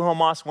that's who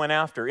Hamas went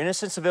after.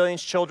 Innocent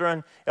civilians,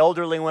 children,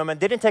 elderly women.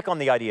 They didn't take on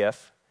the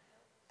IDF.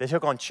 They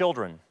took on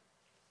children.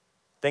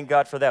 Thank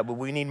God for that, but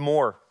we need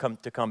more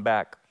to come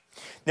back.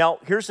 Now,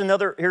 here's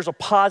a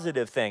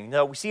positive thing.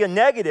 Now, we see a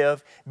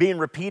negative being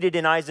repeated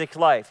in Isaac's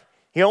life.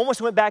 He almost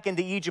went back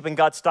into Egypt and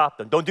God stopped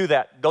him. Don't do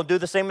that. Don't do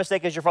the same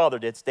mistake as your father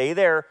did. Stay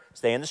there.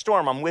 Stay in the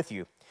storm. I'm with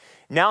you.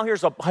 Now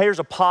here's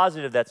a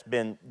positive that's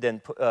been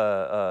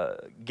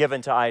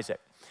given to Isaac.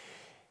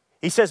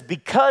 He says,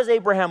 because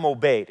Abraham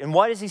obeyed. And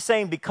why is he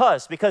saying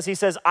because? Because he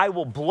says, I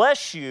will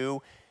bless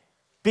you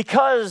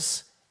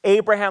because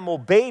Abraham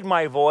obeyed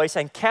my voice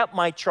and kept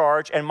my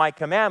charge and my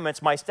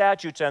commandments, my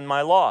statutes and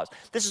my laws.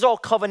 This is all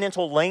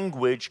covenantal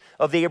language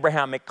of the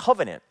Abrahamic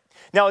covenant.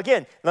 Now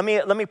again, let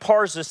me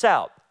parse this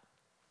out.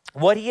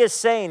 What he is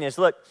saying is,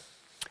 look,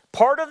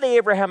 part of the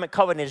Abrahamic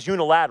covenant is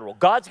unilateral.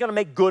 God's going to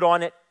make good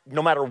on it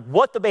no matter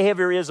what the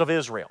behavior is of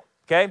Israel,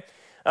 okay?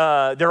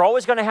 They're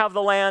always going to have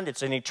the land.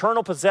 It's an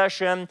eternal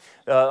possession.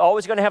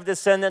 Always going to have a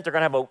descendant. They're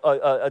going to have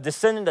a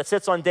descendant that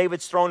sits on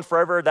David's throne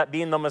forever, that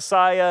being the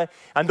Messiah.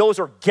 And those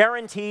are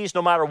guarantees.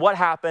 No matter what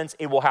happens,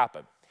 it will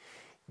happen.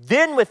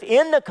 Then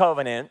within the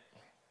covenant,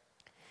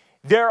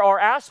 there are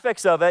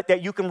aspects of it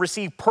that you can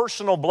receive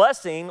personal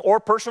blessing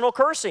or personal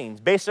cursing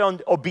based on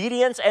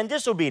obedience and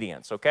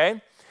disobedience,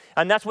 okay?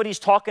 And that's what he's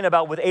talking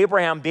about with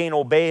Abraham being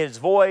obey his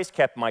voice,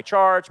 kept my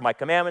charge, my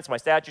commandments, my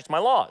statutes, my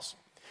laws.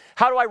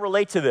 How do I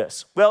relate to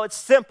this? Well, it's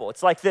simple.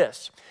 It's like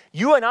this.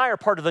 You and I are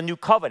part of the new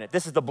covenant.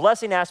 This is the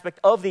blessing aspect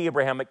of the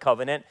Abrahamic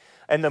covenant,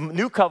 and the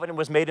new covenant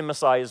was made in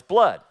Messiah's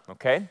blood,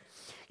 okay?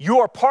 You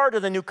are part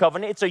of the new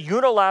covenant. It's a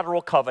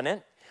unilateral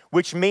covenant,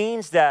 which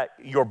means that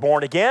you're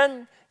born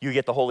again, you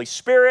get the Holy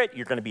Spirit,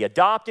 you're going to be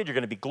adopted, you're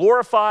going to be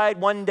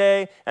glorified one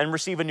day and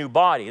receive a new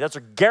body. Those are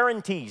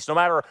guarantees. No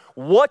matter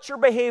what your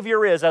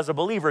behavior is as a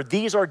believer,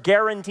 these are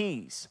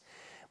guarantees.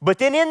 But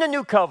then in the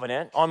new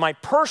covenant, on my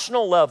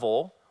personal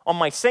level, on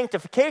my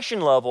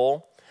sanctification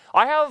level,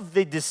 I have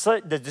the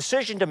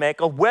decision to make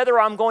of whether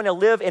I'm going to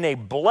live in a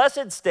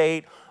blessed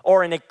state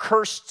or in a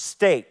cursed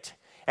state.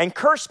 And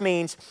curse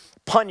means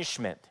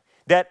punishment.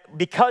 That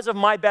because of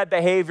my bad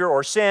behavior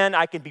or sin,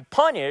 I can be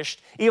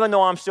punished even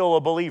though I'm still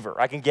a believer.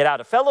 I can get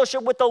out of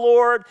fellowship with the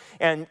Lord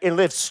and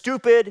live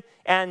stupid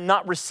and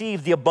not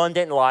receive the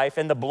abundant life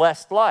and the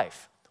blessed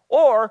life.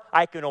 Or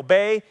I can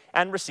obey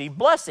and receive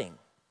blessing.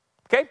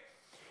 Okay?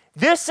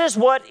 This is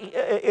what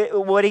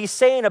he's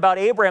saying about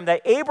Abraham,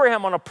 that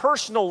Abraham on a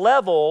personal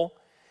level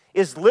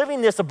is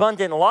living this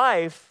abundant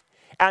life,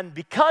 and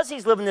because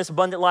he's living this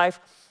abundant life,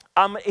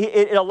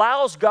 it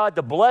allows God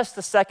to bless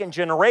the second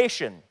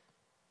generation.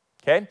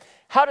 Okay?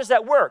 How does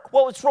that work?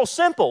 Well, it's real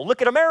simple.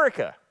 Look at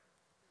America.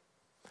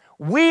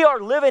 We are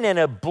living in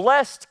a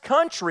blessed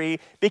country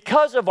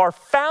because of our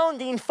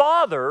founding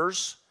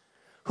fathers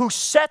who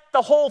set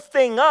the whole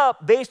thing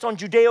up based on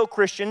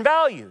Judeo-Christian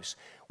values.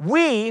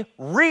 We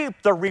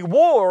reap the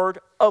reward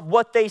of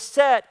what they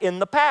set in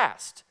the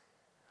past.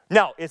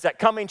 Now, is that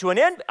coming to an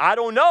end? I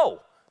don't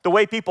know. The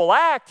way people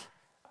act,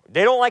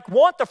 they don't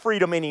want the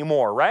freedom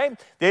anymore, right?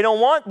 They don't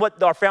want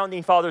what our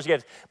founding fathers gave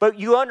us. But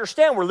you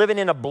understand we're living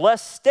in a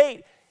blessed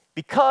state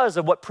because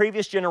of what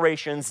previous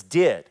generations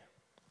did.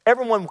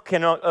 Everyone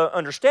can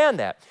understand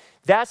that.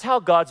 That's how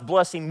God's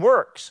blessing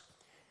works.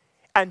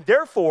 And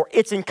therefore,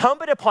 it's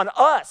incumbent upon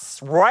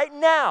us right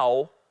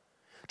now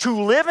to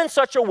live in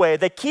such a way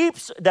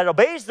that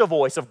obeys the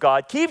voice of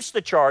God, keeps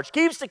the charge,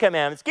 keeps the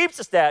commandments, keeps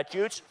the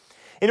statutes,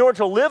 in order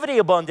to live the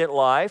abundant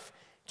life,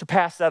 to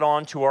pass that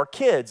on to our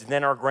kids and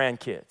then our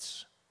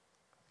grandkids.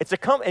 It's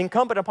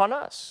incumbent upon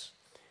us.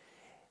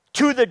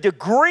 To the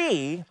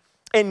degree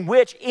in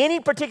which any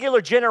particular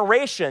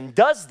generation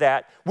does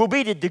that will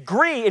be the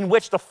degree in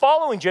which the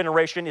following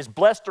generation is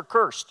blessed or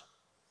cursed.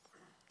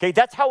 Okay,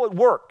 that's how it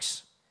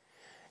works.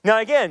 Now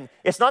again,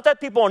 it's not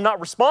that people are not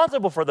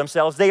responsible for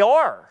themselves, they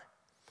are.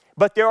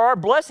 But there are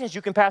blessings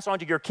you can pass on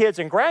to your kids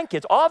and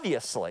grandkids,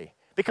 obviously,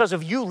 because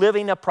of you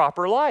living a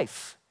proper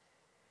life.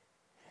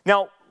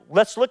 Now,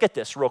 let's look at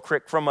this real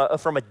quick from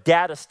a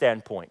data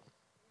standpoint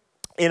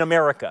in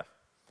America.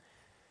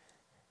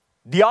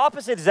 The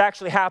opposite is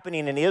actually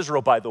happening in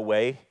Israel, by the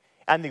way,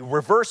 and the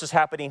reverse is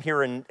happening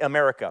here in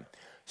America.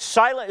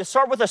 Let's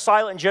start with the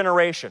silent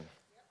generation.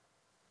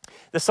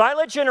 The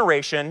silent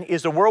generation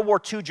is the World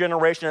War II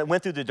generation that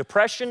went through the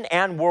Depression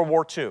and World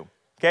War II,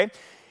 okay?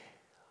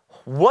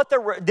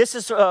 This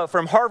is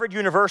from Harvard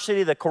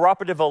University, the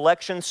Cooperative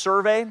Election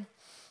Survey.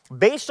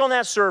 Based on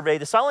that survey,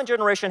 the silent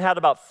generation had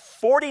about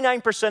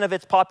 49% of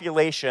its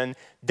population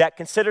that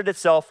considered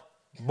itself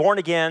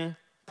born-again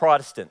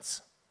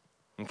Protestants,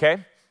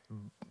 okay?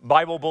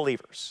 Bible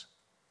believers.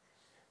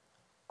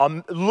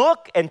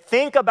 Look and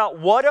think about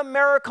what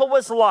America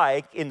was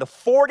like in the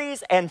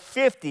 40s and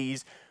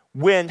 50s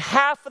when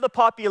half of the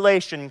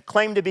population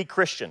claimed to be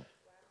Christian,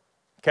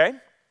 okay?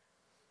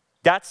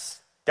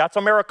 That's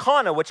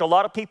Americana, which a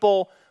lot of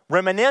people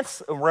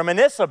reminisce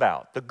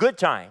about, the good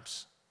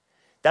times.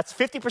 That's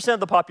 50% of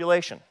the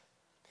population.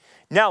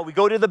 Now, we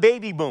go to the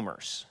baby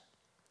boomers.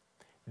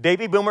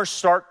 Baby boomers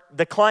start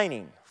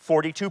declining,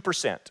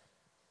 42%,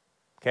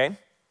 okay?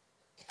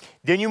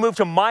 Then you move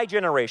to my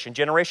generation,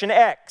 Generation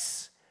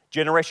X.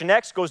 Generation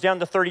X goes down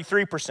to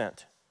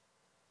 33%.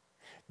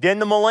 Then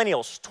the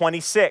millennials,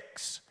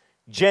 26%.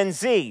 Gen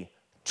Z,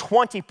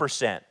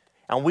 20%.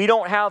 And we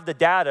don't have the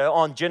data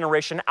on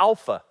Generation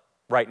Alpha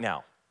right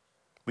now.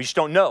 We just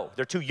don't know.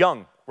 They're too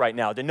young right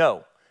now to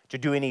know, to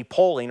do any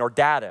polling or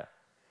data.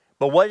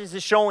 But what is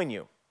it showing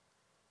you?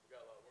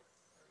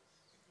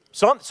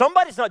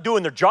 Somebody's not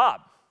doing their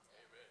job.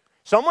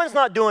 Someone's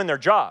not doing their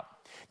job.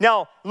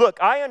 Now,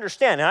 look, I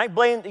understand, and I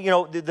blame,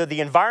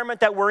 the environment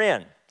that we're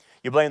in.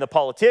 You blame the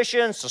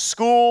politicians, the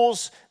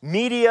schools,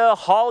 media,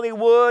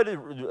 Hollywood,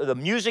 the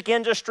music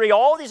industry.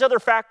 All these other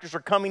factors are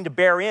coming to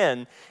bear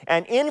in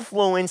and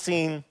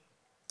influencing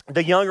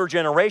the younger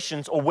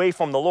generations away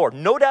from the Lord.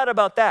 No doubt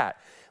about that.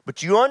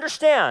 But you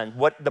understand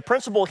what the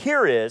principle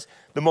here is,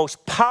 the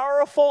most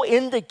powerful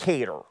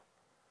indicator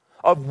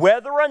of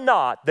whether or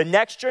not the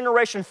next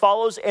generation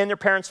follows in their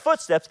parents'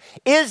 footsteps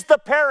is the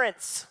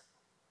parents.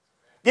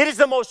 It is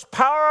the most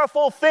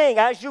powerful thing.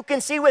 As you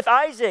can see with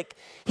Isaac,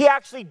 he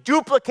actually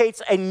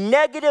duplicates a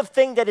negative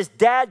thing that his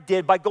dad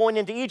did by going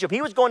into Egypt.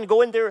 He was going to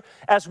go in there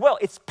as well.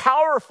 It's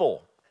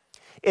powerful.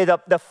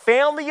 The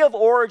family of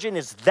origin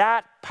is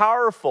that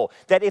powerful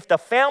that if the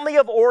family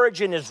of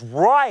origin is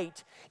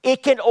right,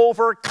 it can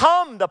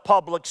overcome the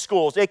public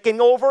schools. It can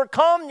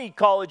overcome the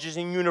colleges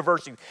and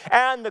universities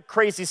and the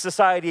crazy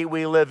society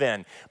we live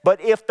in.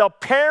 But if the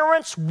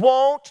parents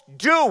won't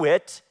do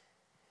it,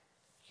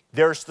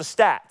 there's the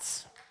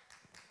stats.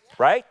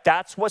 Right?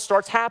 That's what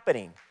starts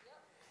happening.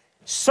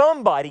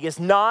 Somebody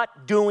is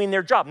not doing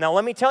their job. Now,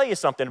 let me tell you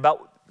something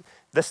about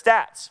the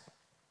stats.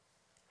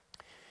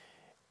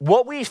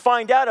 What we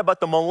find out about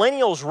the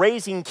millennials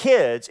raising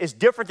kids is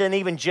different than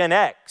even Gen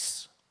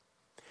X.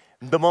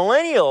 The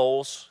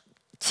millennials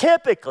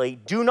typically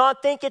do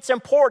not think it's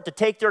important to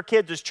take their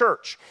kids to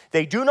church.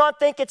 They do not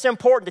think it's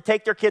important to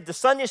take their kids to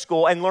Sunday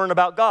school and learn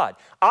about God.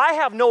 I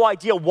have no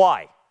idea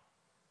why.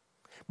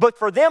 But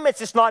for them, it's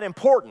just not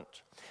important.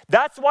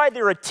 That's why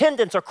their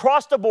attendance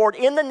across the board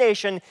in the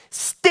nation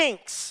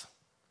stinks.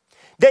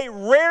 They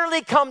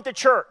rarely come to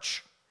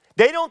church.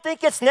 They don't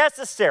think it's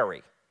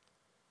necessary.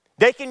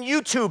 They can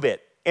YouTube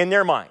it in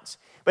their minds.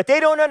 But they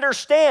don't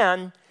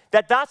understand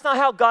that that's not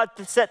how God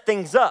set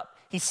things up.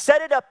 He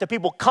set it up to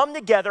people come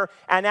together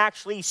and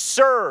actually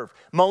serve.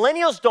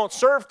 Millennials don't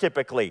serve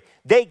typically.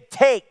 They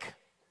take.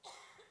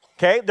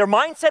 Okay? Their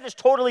mindset is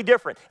totally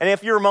different. And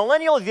if you're a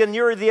millennial, then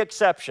you're the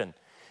exception.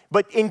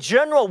 But in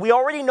general, we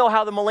already know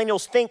how the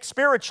millennials think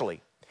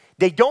spiritually.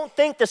 They don't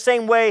think the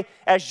same way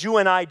as you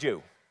and I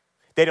do.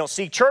 They don't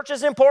see church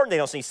as important. They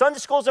don't see Sunday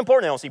school as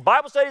important. They don't see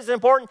Bible studies as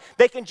important.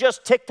 They can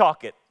just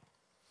TikTok it.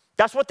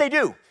 That's what they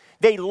do.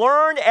 They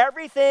learn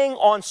everything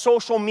on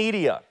social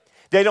media.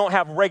 They don't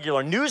have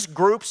regular news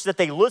groups that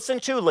they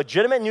listen to,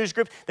 legitimate news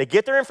groups. They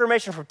get their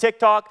information from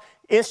TikTok,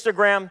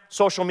 Instagram,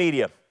 social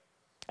media.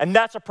 And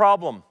that's a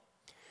problem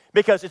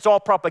because it's all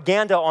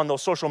propaganda on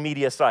those social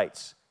media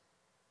sites.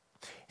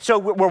 So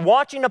we're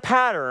watching a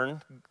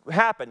pattern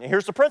happen. And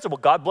here's the principle.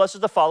 God blesses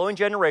the following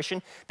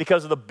generation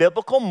because of the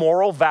biblical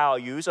moral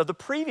values of the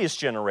previous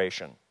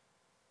generation.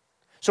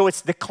 So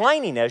it's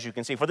declining, as you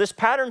can see. For this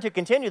pattern to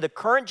continue, the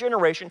current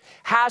generation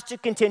has to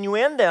continue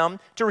in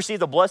them to receive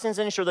the blessings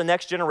and ensure the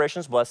next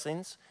generation's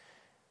blessings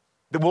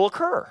that will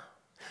occur.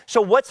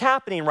 So what's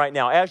happening right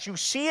now? As you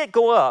see it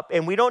go up,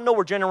 and we don't know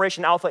where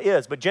Generation Alpha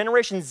is, but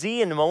Generation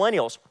Z and the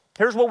millennials,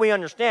 here's what we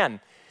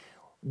understand.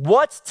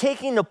 What's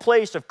taking the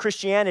place of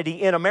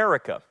Christianity in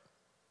America?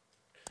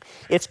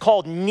 It's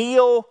called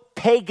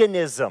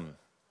neo-paganism.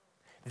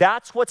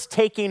 That's what's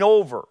taking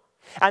over.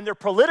 And their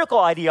political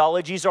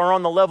ideologies are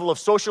on the level of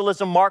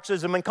socialism,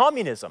 Marxism, and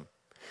communism.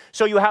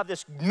 So you have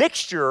this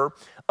mixture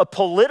of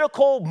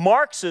political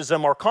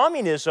Marxism or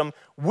communism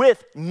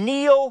with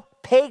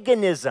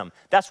neo-paganism.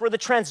 That's where the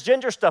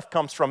transgender stuff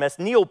comes from. That's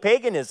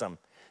neo-paganism.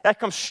 That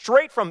comes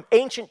straight from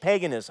ancient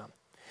paganism.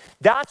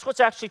 That's what's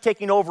actually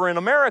taking over in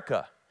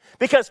America.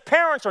 Because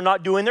parents are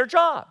not doing their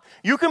job.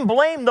 You can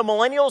blame the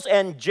millennials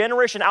and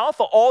Generation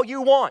Alpha all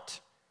you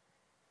want.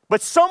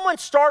 But someone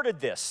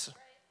started this.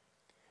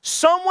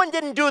 Someone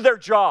didn't do their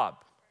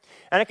job.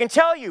 And I can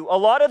tell you, a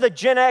lot of the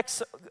Gen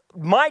X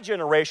my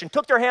generation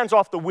took their hands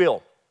off the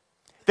wheel.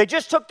 They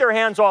just took their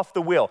hands off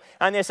the wheel.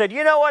 And they said,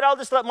 you know what, I'll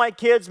just let my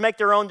kids make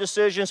their own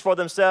decisions for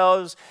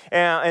themselves.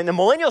 And the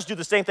millennials do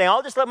the same thing.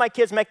 I'll just let my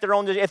kids make their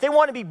own decisions. If they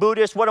want to be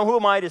Buddhist, who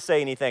am I to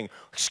say anything?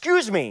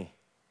 Excuse me.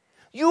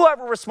 You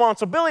have a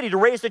responsibility to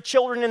raise the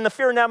children in the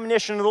fear and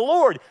admonition of the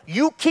Lord.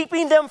 You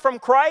keeping them from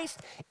Christ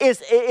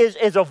is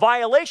a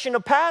violation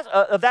of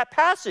that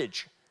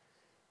passage.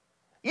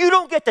 You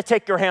don't get to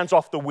take your hands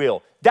off the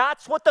wheel.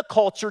 That's what the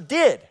culture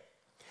did.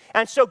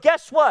 And so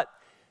guess what?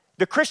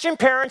 The Christian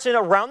parents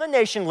around the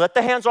nation let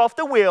the hands off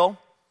the wheel.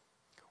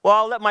 Well,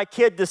 I'll let my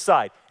kid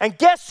decide. And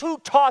guess who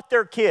taught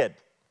their kid?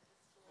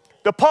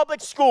 The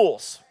public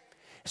schools.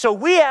 So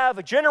we have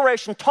a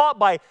generation taught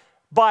by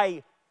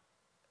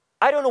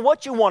I don't know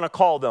what you want to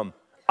call them,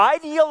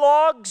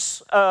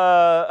 ideologues,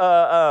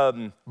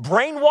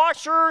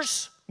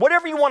 brainwashers,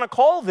 whatever you want to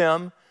call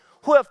them,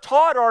 who have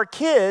taught our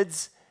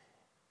kids,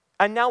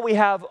 and now we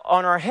have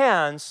on our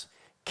hands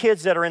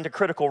kids that are into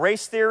critical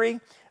race theory,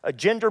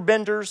 gender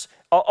benders,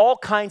 all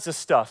kinds of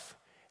stuff,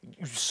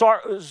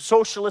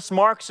 socialists,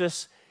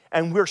 Marxists,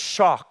 and we're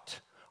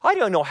shocked. I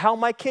don't know how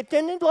my kid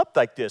didn't end up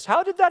like this.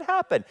 How did that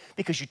happen?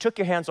 Because you took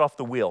your hands off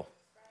the wheel,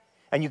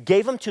 and you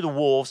gave them to the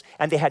wolves,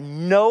 and they had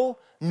no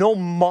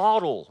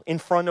model in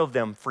front of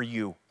them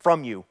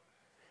from you.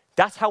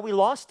 That's how we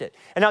lost it.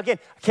 And now again,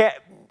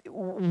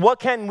 what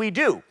can we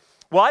do?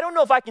 Well, I don't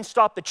know if I can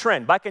stop the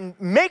trend, but I can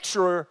make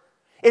sure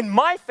in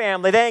my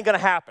family that ain't going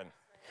to happen.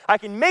 I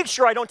can make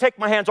sure I don't take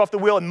my hands off the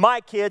wheel in my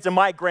kids and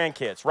my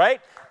grandkids,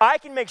 right? I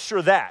can make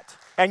sure that,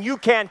 and you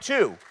can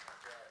too.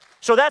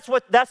 So that's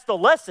the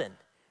lesson.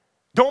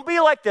 Don't be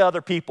like the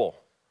other people.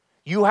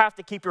 You have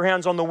to keep your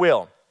hands on the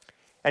wheel.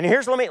 And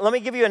let me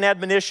give you an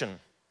admonition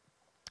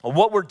of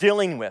what we're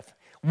dealing with.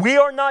 We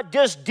are not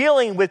just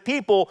dealing with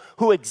people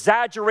who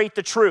exaggerate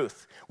the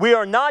truth. We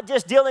are not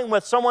just dealing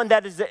with someone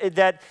that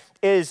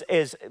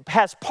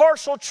has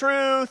partial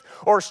truth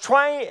or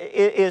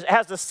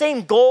has the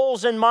same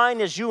goals in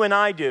mind as you and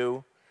I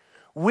do.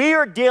 We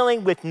are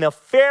dealing with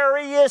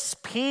nefarious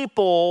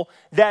people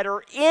that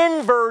are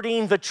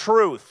inverting the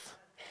truth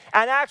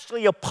and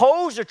actually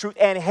oppose the truth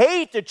and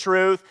hate the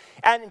truth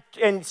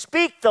and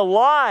speak the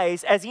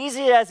lies as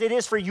easy as it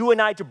is for you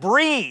and I to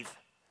breathe.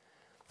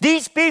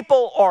 These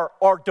people are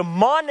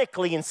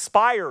demonically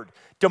inspired,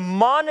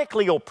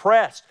 demonically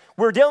oppressed.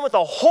 We're dealing with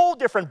a whole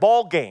different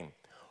ball game.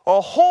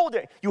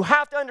 You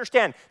have to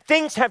understand,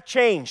 things have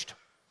changed.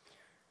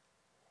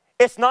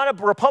 It's not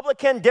a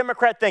Republican,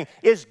 Democrat thing.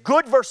 It's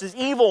good versus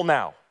evil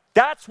now.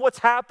 That's what's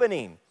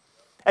happening.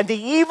 And the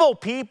evil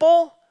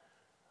people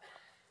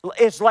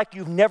is like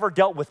you've never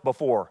dealt with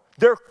before.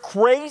 They're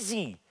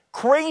crazy,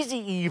 crazy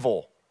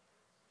evil.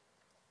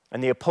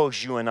 And they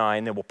oppose you and I,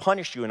 and they will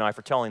punish you and I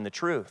for telling the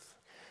truth.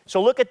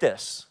 So look at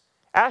this.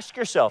 Ask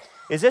yourself,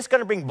 is this going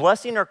to bring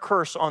blessing or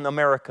curse on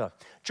America?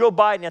 Joe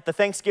Biden at the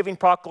Thanksgiving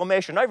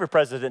proclamation, every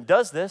president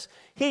does this.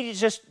 He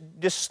just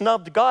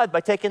snubbed God by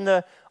taking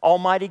the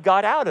Almighty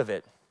God out of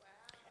it.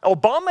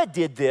 Obama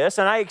did this,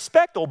 and I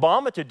expect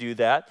Obama to do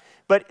that.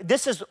 But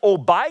this is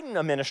Biden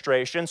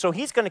administration, so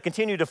he's going to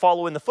continue to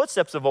follow in the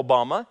footsteps of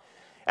Obama.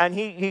 And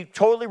he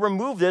totally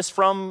removed this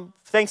from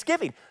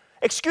Thanksgiving.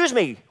 Excuse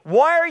me,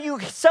 why are you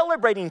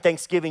celebrating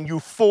Thanksgiving, you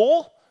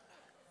fool?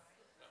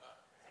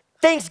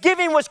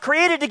 Thanksgiving was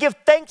created to give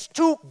thanks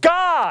to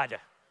God.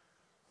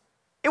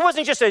 It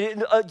wasn't just I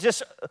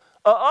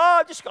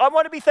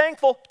want to be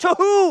thankful. To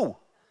who?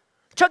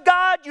 To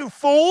God, you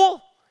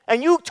fool.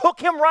 And you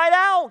took him right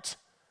out.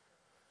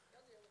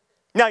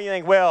 Now you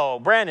think, well,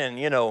 Brandon,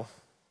 it's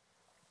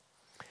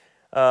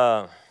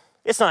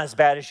not as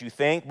bad as you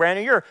think.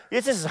 Brandon,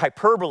 this is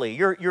hyperbole.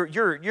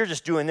 You're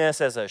just doing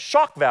this as a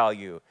shock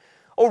value.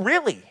 Oh,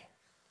 really?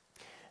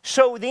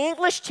 So the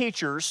English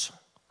teachers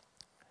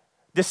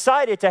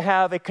decided to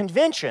have a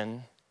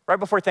convention right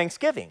before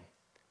Thanksgiving.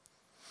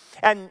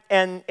 And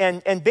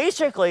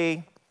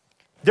basically,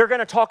 they're going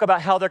to talk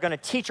about how they're going to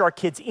teach our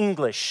kids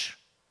English.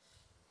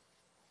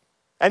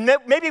 And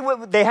maybe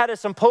they had a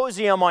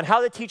symposium on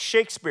how to teach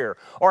Shakespeare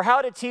or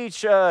how to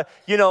teach, I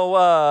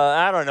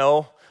don't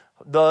know,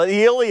 the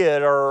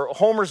Iliad or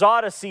Homer's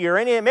Odyssey or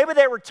any. Maybe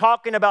they were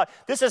talking about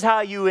this is how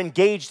you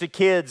engage the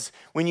kids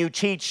when you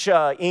teach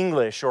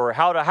English, or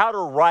how to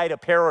write a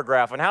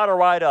paragraph and how to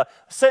write a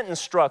sentence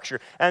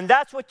structure. And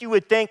that's what you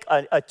would think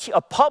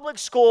a public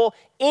school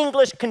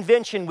English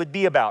convention would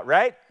be about,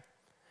 right?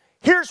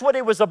 Here's what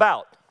it was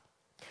about: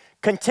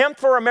 contempt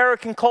for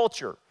American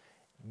culture,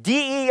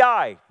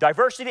 DEI,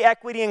 diversity,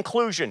 equity,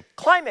 inclusion,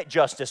 climate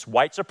justice,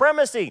 white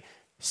supremacy,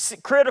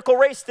 critical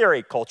race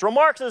theory, cultural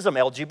Marxism,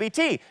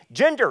 LGBT,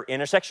 gender,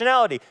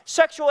 intersectionality,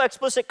 sexual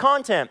explicit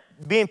content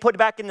being put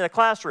back into the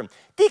classroom,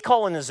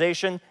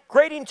 decolonization,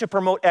 grading to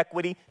promote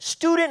equity,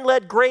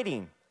 student-led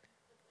grading.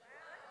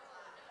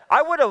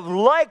 I would have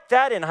liked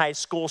that in high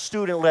school,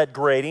 student-led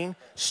grading.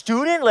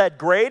 Student-led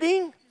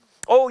grading?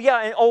 Oh,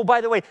 yeah, and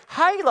by the way,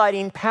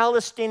 highlighting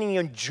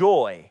Palestinian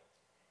joy.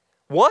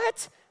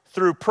 What?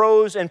 Through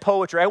prose and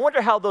poetry. I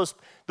wonder how those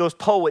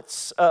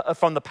poets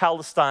from the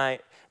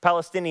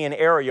Palestinian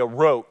area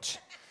wrote.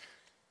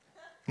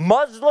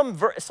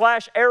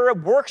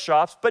 Muslim/Arab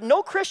workshops, but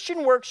no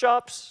Christian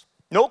workshops,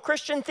 no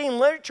Christian themed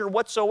literature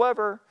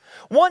whatsoever.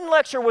 One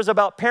lecture was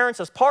about parents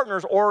as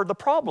partners or the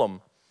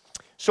problem.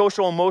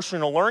 Social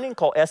emotional learning,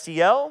 called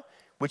SEL,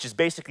 which is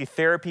basically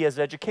therapy as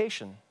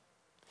education.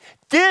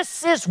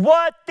 This is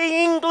what the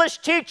English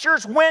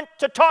teachers went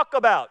to talk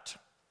about.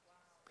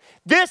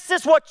 This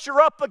is what you're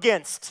up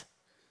against.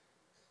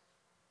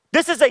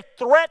 This is a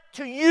threat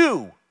to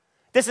you.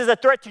 This is a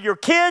threat to your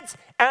kids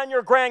and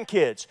your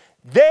grandkids.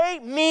 They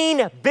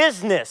mean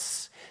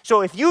business.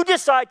 So if you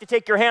decide to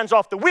take your hands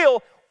off the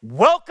wheel,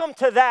 welcome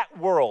to that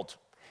world.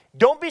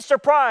 Don't be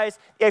surprised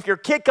if your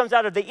kid comes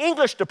out of the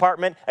English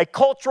department, a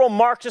cultural,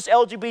 Marxist,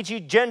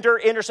 LGBT, gender,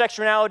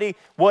 intersectionality,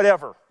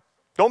 whatever.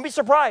 Don't be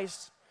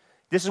surprised.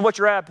 This is what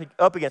you're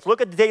up against.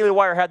 Look at the Daily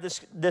Wire had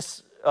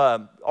this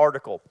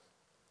article.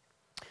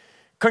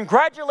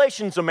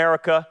 Congratulations,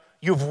 America.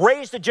 You've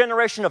raised a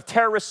generation of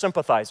terrorist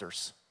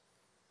sympathizers.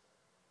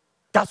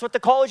 That's what the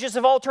colleges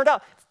have all turned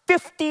out.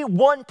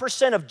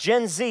 51% of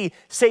Gen Z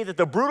say that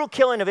the brutal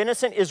killing of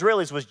innocent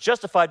Israelis was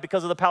justified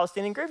because of the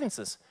Palestinian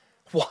grievances.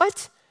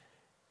 What?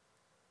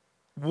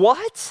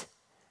 What?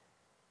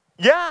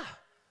 Yeah.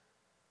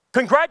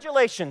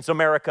 Congratulations,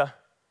 America.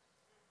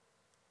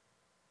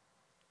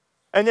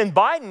 And then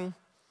Biden,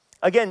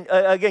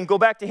 again, go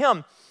back to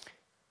him.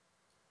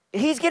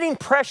 He's getting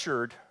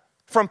pressured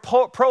from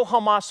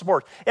pro-Hamas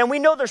support. And we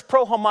know there's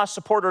pro-Hamas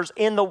supporters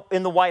in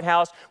the White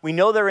House. We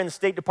know they're in the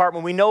State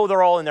Department. We know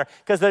they're all in there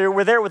because they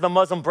were there with the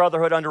Muslim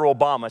Brotherhood under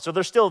Obama. So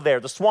they're still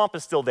there. The swamp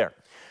is still there.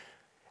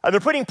 And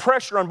they're putting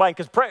pressure on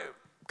Biden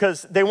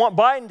because they want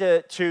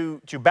Biden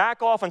to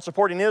back off on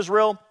supporting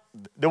Israel.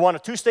 They want a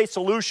two-state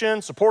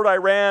solution, support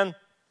Iran,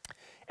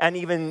 and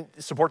even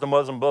support the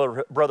Muslim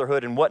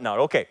Brotherhood and whatnot.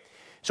 Okay,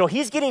 so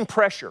he's getting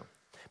pressure.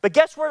 But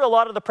guess where a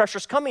lot of the pressure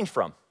is coming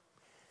from?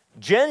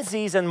 Gen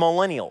Zs and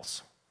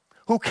millennials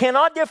who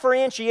cannot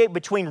differentiate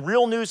between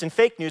real news and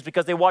fake news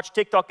because they watch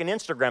TikTok and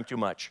Instagram too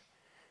much.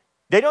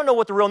 They don't know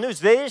what the real news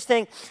is. They just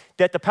think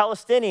that the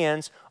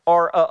Palestinians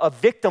are a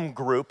victim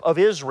group of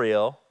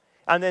Israel,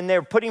 and then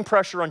they're putting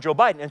pressure on Joe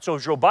Biden. And so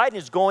Joe Biden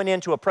is going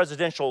into a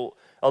presidential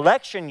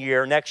election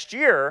year next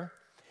year,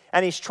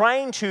 and he's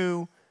trying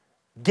to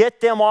get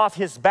them off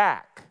his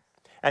back.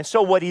 And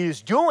so what he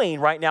is doing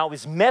right now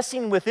is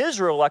messing with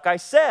Israel, like I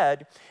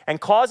said,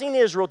 and causing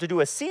Israel to do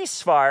a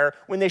ceasefire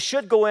when they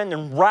should go in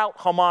and rout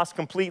Hamas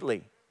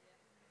completely.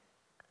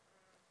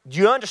 Do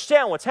you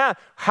understand what's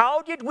happening?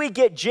 How did we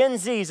get Gen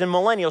Zs and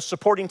millennials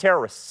supporting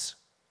terrorists?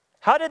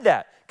 How did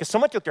that? Because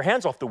someone took their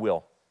hands off the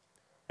wheel.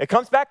 It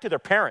comes back to their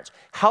parents.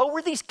 How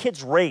were these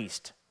kids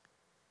raised?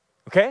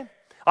 Okay?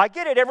 I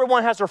get it.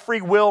 Everyone has their free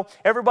will.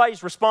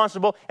 Everybody's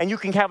responsible, and you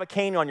can have a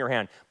cane on your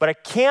hand. But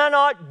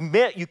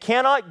you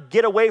cannot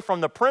get away from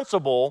the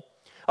principle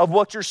of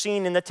what you're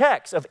seeing in the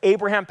text, of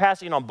Abraham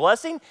passing on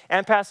blessing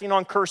and passing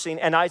on cursing,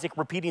 and Isaac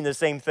repeating the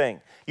same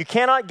thing. You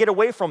cannot get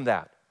away from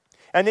that.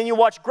 And then you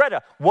watch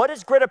Greta. What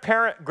has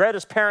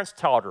Greta's parents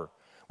taught her?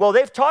 Well,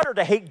 they've taught her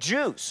to hate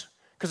Jews.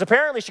 Because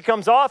apparently she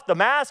comes off the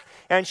mask,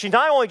 and she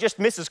not only just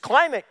misses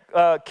climate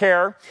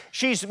care,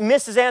 she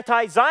misses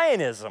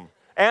anti-Zionism.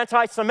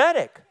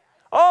 Anti-Semitic.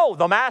 Oh,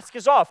 the mask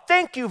is off.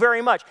 Thank you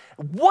very much.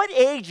 What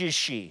age is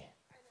she?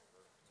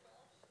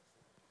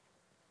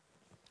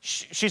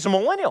 She's a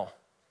millennial.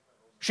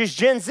 She's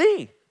Gen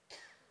Z.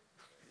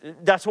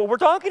 That's what we're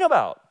talking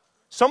about.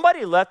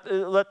 Somebody let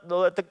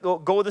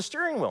go of the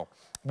steering wheel.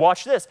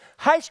 Watch this.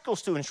 High school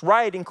students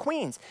riot in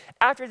Queens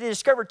after they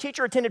discovered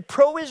teacher attended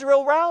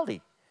pro-Israel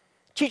rally.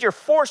 Teacher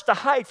forced to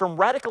hide from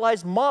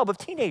radicalized mob of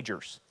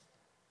teenagers.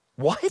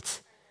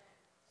 What?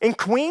 In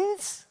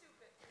Queens?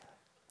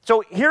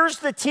 So here's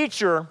the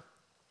teacher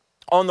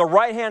on the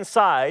right-hand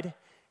side,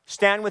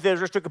 Stand With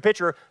Israel, took a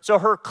picture. So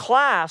her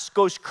class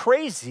goes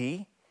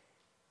crazy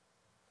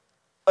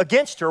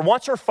against her,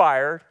 wants her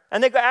fired,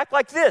 and they act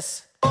like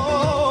this.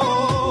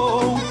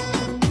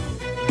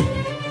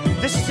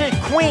 This is in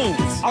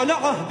Queens,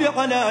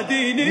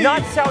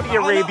 not Saudi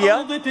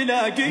Arabia,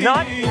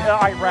 not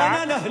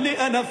Iraq,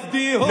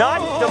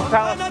 not the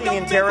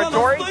Palestinian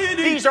territory.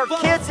 These are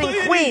kids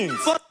in Queens.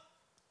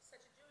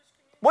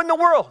 What in the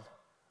world?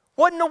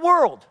 What in the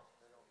world?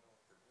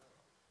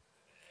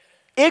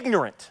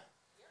 Ignorant.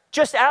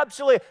 Just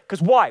absolutely.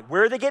 Because why?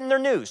 Where are they getting their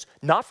news?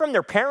 Not from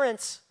their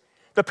parents.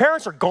 The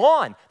parents are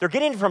gone. They're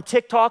getting it from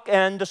TikTok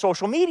and the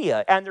social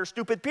media and their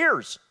stupid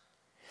peers.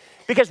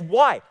 Because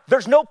why?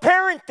 There's no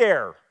parent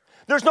there.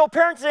 There's no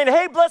parent saying,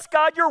 hey, bless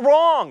God, you're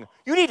wrong.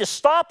 You need to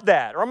stop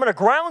that, or I'm going to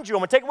ground you. I'm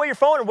going to take away your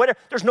phone or whatever.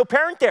 There's no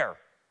parent there.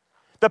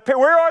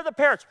 Where are the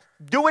parents?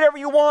 Do whatever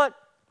you want.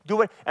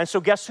 Do it. And so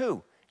guess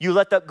who? You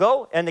let that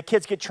go, and the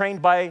kids get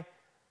trained by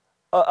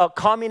a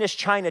communist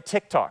China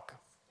TikTok.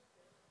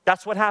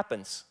 That's what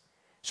happens.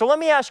 So let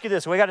me ask you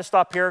this. We got to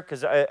stop here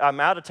because I'm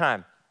out of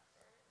time.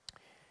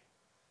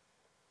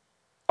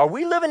 Are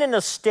we living in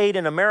a state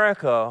in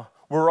America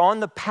where we're on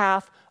the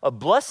path of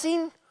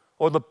blessing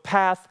or the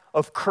path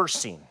of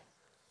cursing?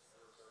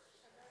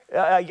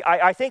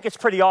 I think it's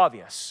pretty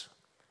obvious.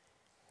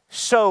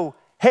 So,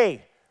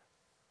 hey,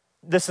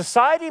 the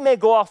society may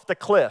go off the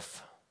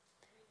cliff,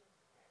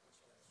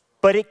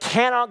 but it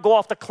cannot go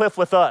off the cliff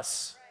with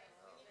us.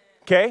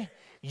 Okay?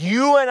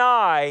 You and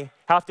I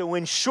have to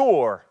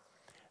ensure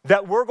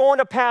that we're going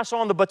to pass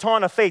on the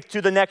baton of faith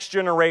to the next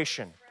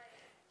generation.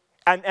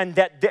 And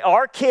that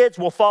our kids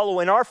will follow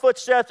in our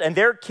footsteps, and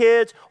their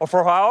kids, or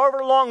for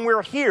however long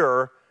we're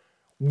here,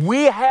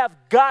 we have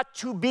got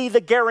to be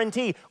the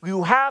guarantee.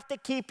 You have to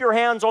keep your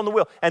hands on the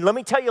wheel. And let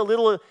me tell you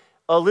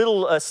a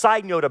little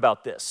side note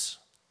about this.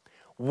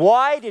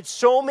 Why did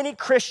so many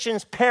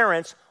Christians'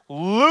 parents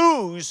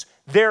lose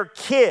their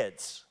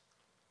kids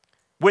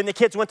when the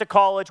kids went to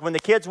college, when the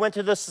kids went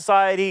to the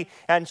society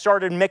and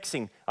started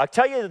mixing? I'll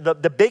tell you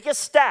the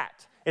biggest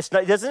stat. It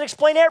doesn't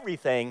explain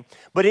everything,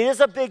 but it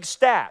is a big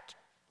stat.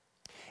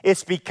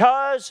 It's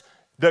because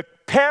the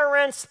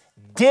parents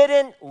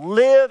didn't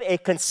live a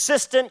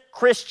consistent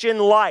Christian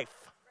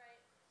life.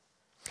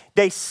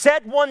 They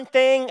said one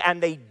thing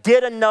and they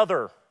did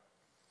another.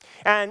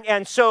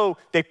 And so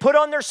they put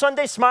on their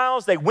Sunday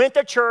smiles, they went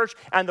to church,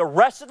 and the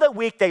rest of the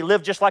week they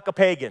lived just like a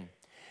pagan.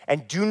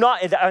 And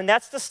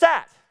that's the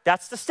stat.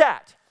 That's the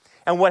stat.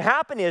 And what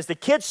happened is the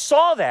kids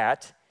saw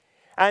that,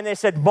 and they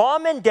said,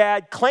 Mom and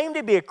Dad claim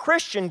to be a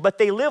Christian, but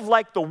they live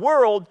like the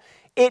world.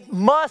 It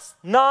must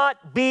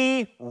not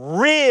be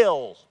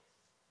real.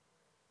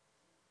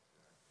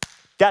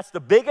 That's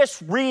the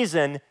biggest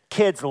reason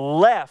kids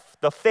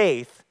left the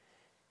faith,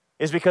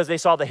 is because they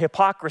saw the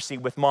hypocrisy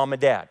with Mom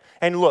and Dad.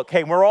 And look,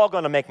 hey, we're all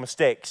going to make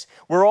mistakes.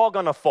 We're all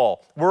going to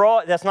fall.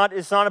 It's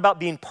not about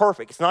being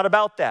perfect. It's not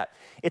about that.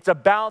 It's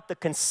about the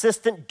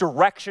consistent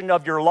direction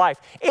of your life.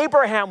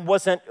 Abraham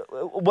wasn't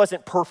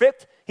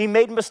perfect. He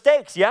made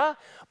mistakes, yeah?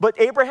 But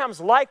Abraham's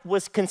life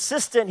was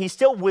consistent. He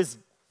still was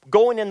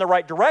going in the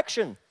right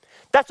direction.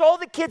 That's all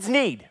the kids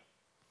need.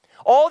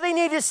 All they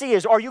need to see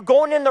is, are you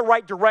going in the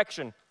right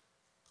direction?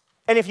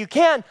 And if you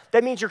can,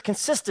 that means you're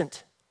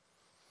consistent.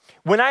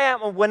 When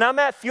I'm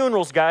at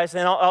funerals, guys,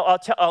 and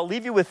I'll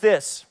leave you with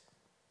this.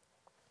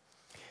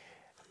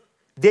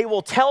 They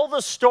will tell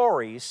the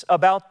stories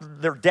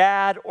about their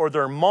dad or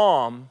their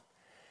mom,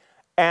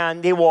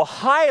 and they will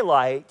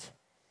highlight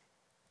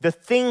the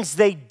things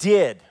they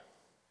did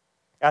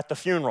at the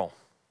funeral.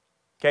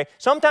 Okay?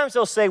 Sometimes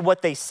they'll say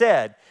what they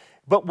said,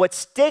 but what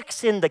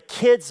sticks in the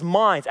kids'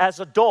 minds as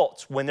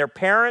adults when their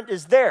parent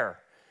is there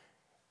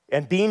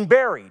and being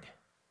buried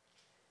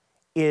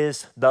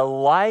is the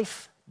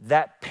life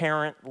that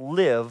parent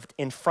lived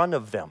in front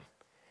of them.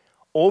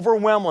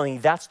 Overwhelmingly,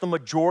 that's the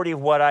majority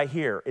of what I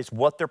hear, is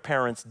what their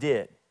parents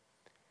did.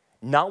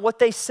 Not what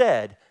they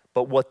said,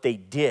 but what they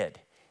did.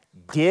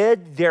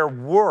 Did their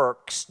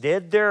works,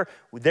 did their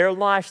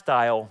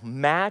lifestyle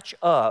match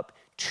up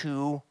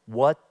to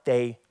what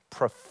they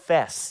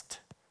professed?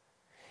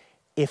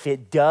 If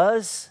it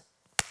does,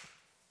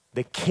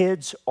 the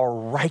kids are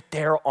right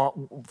there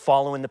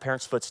following the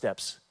parents'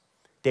 footsteps.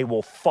 They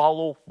will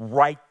follow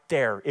right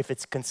there if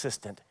it's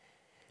consistent.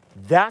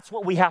 That's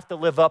what we have to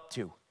live up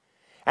to.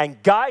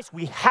 And guys,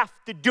 we have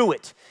to do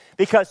it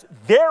because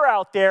they're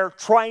out there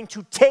trying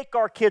to take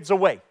our kids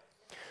away.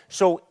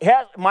 So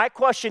my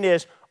question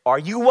is, are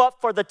you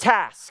up for the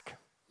task?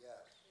 Yes.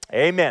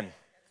 Amen.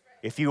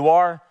 If you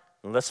are,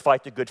 let's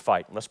fight the good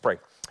fight. Let's pray.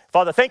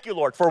 Father, thank you,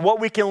 Lord, for what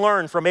we can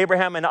learn from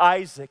Abraham and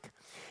Isaac.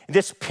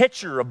 This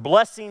picture of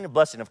blessing, a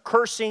blessing of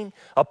cursing,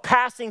 of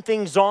passing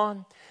things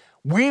on.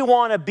 We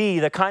want to be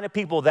the kind of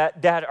people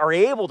that are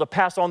able to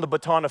pass on the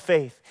baton of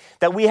faith,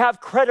 that we have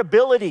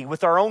credibility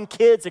with our own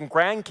kids and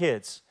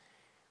grandkids,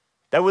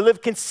 that we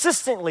live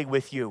consistently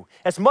with you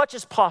as much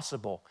as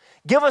possible.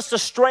 Give us the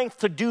strength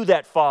to do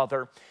that,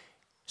 Father,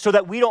 so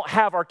that we don't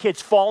have our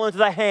kids fall into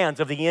the hands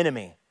of the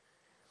enemy.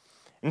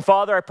 And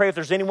Father, I pray if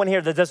there's anyone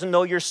here that doesn't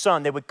know your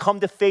Son, they would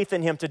come to faith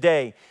in him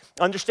today,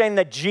 understanding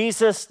that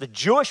Jesus, the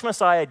Jewish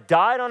Messiah,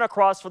 died on a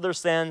cross for their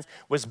sins,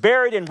 was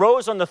buried and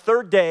rose on the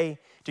third day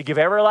to give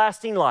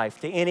everlasting life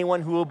to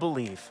anyone who will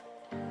believe.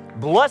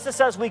 Bless us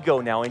as we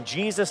go now. In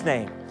Jesus'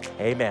 name,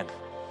 amen.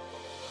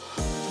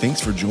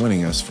 Thanks for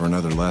joining us for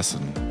another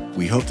lesson.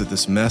 We hope that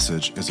this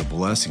message is a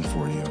blessing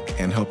for you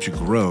and helps you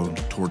grow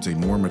towards a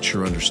more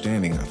mature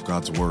understanding of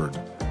God's Word.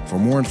 For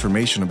more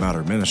information about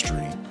our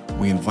ministry,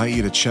 we invite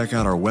you to check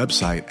out our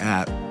website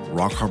at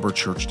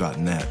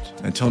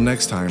rockharborchurch.net. Until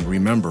next time,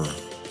 remember,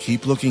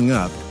 keep looking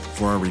up,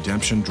 for our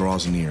redemption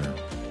draws near.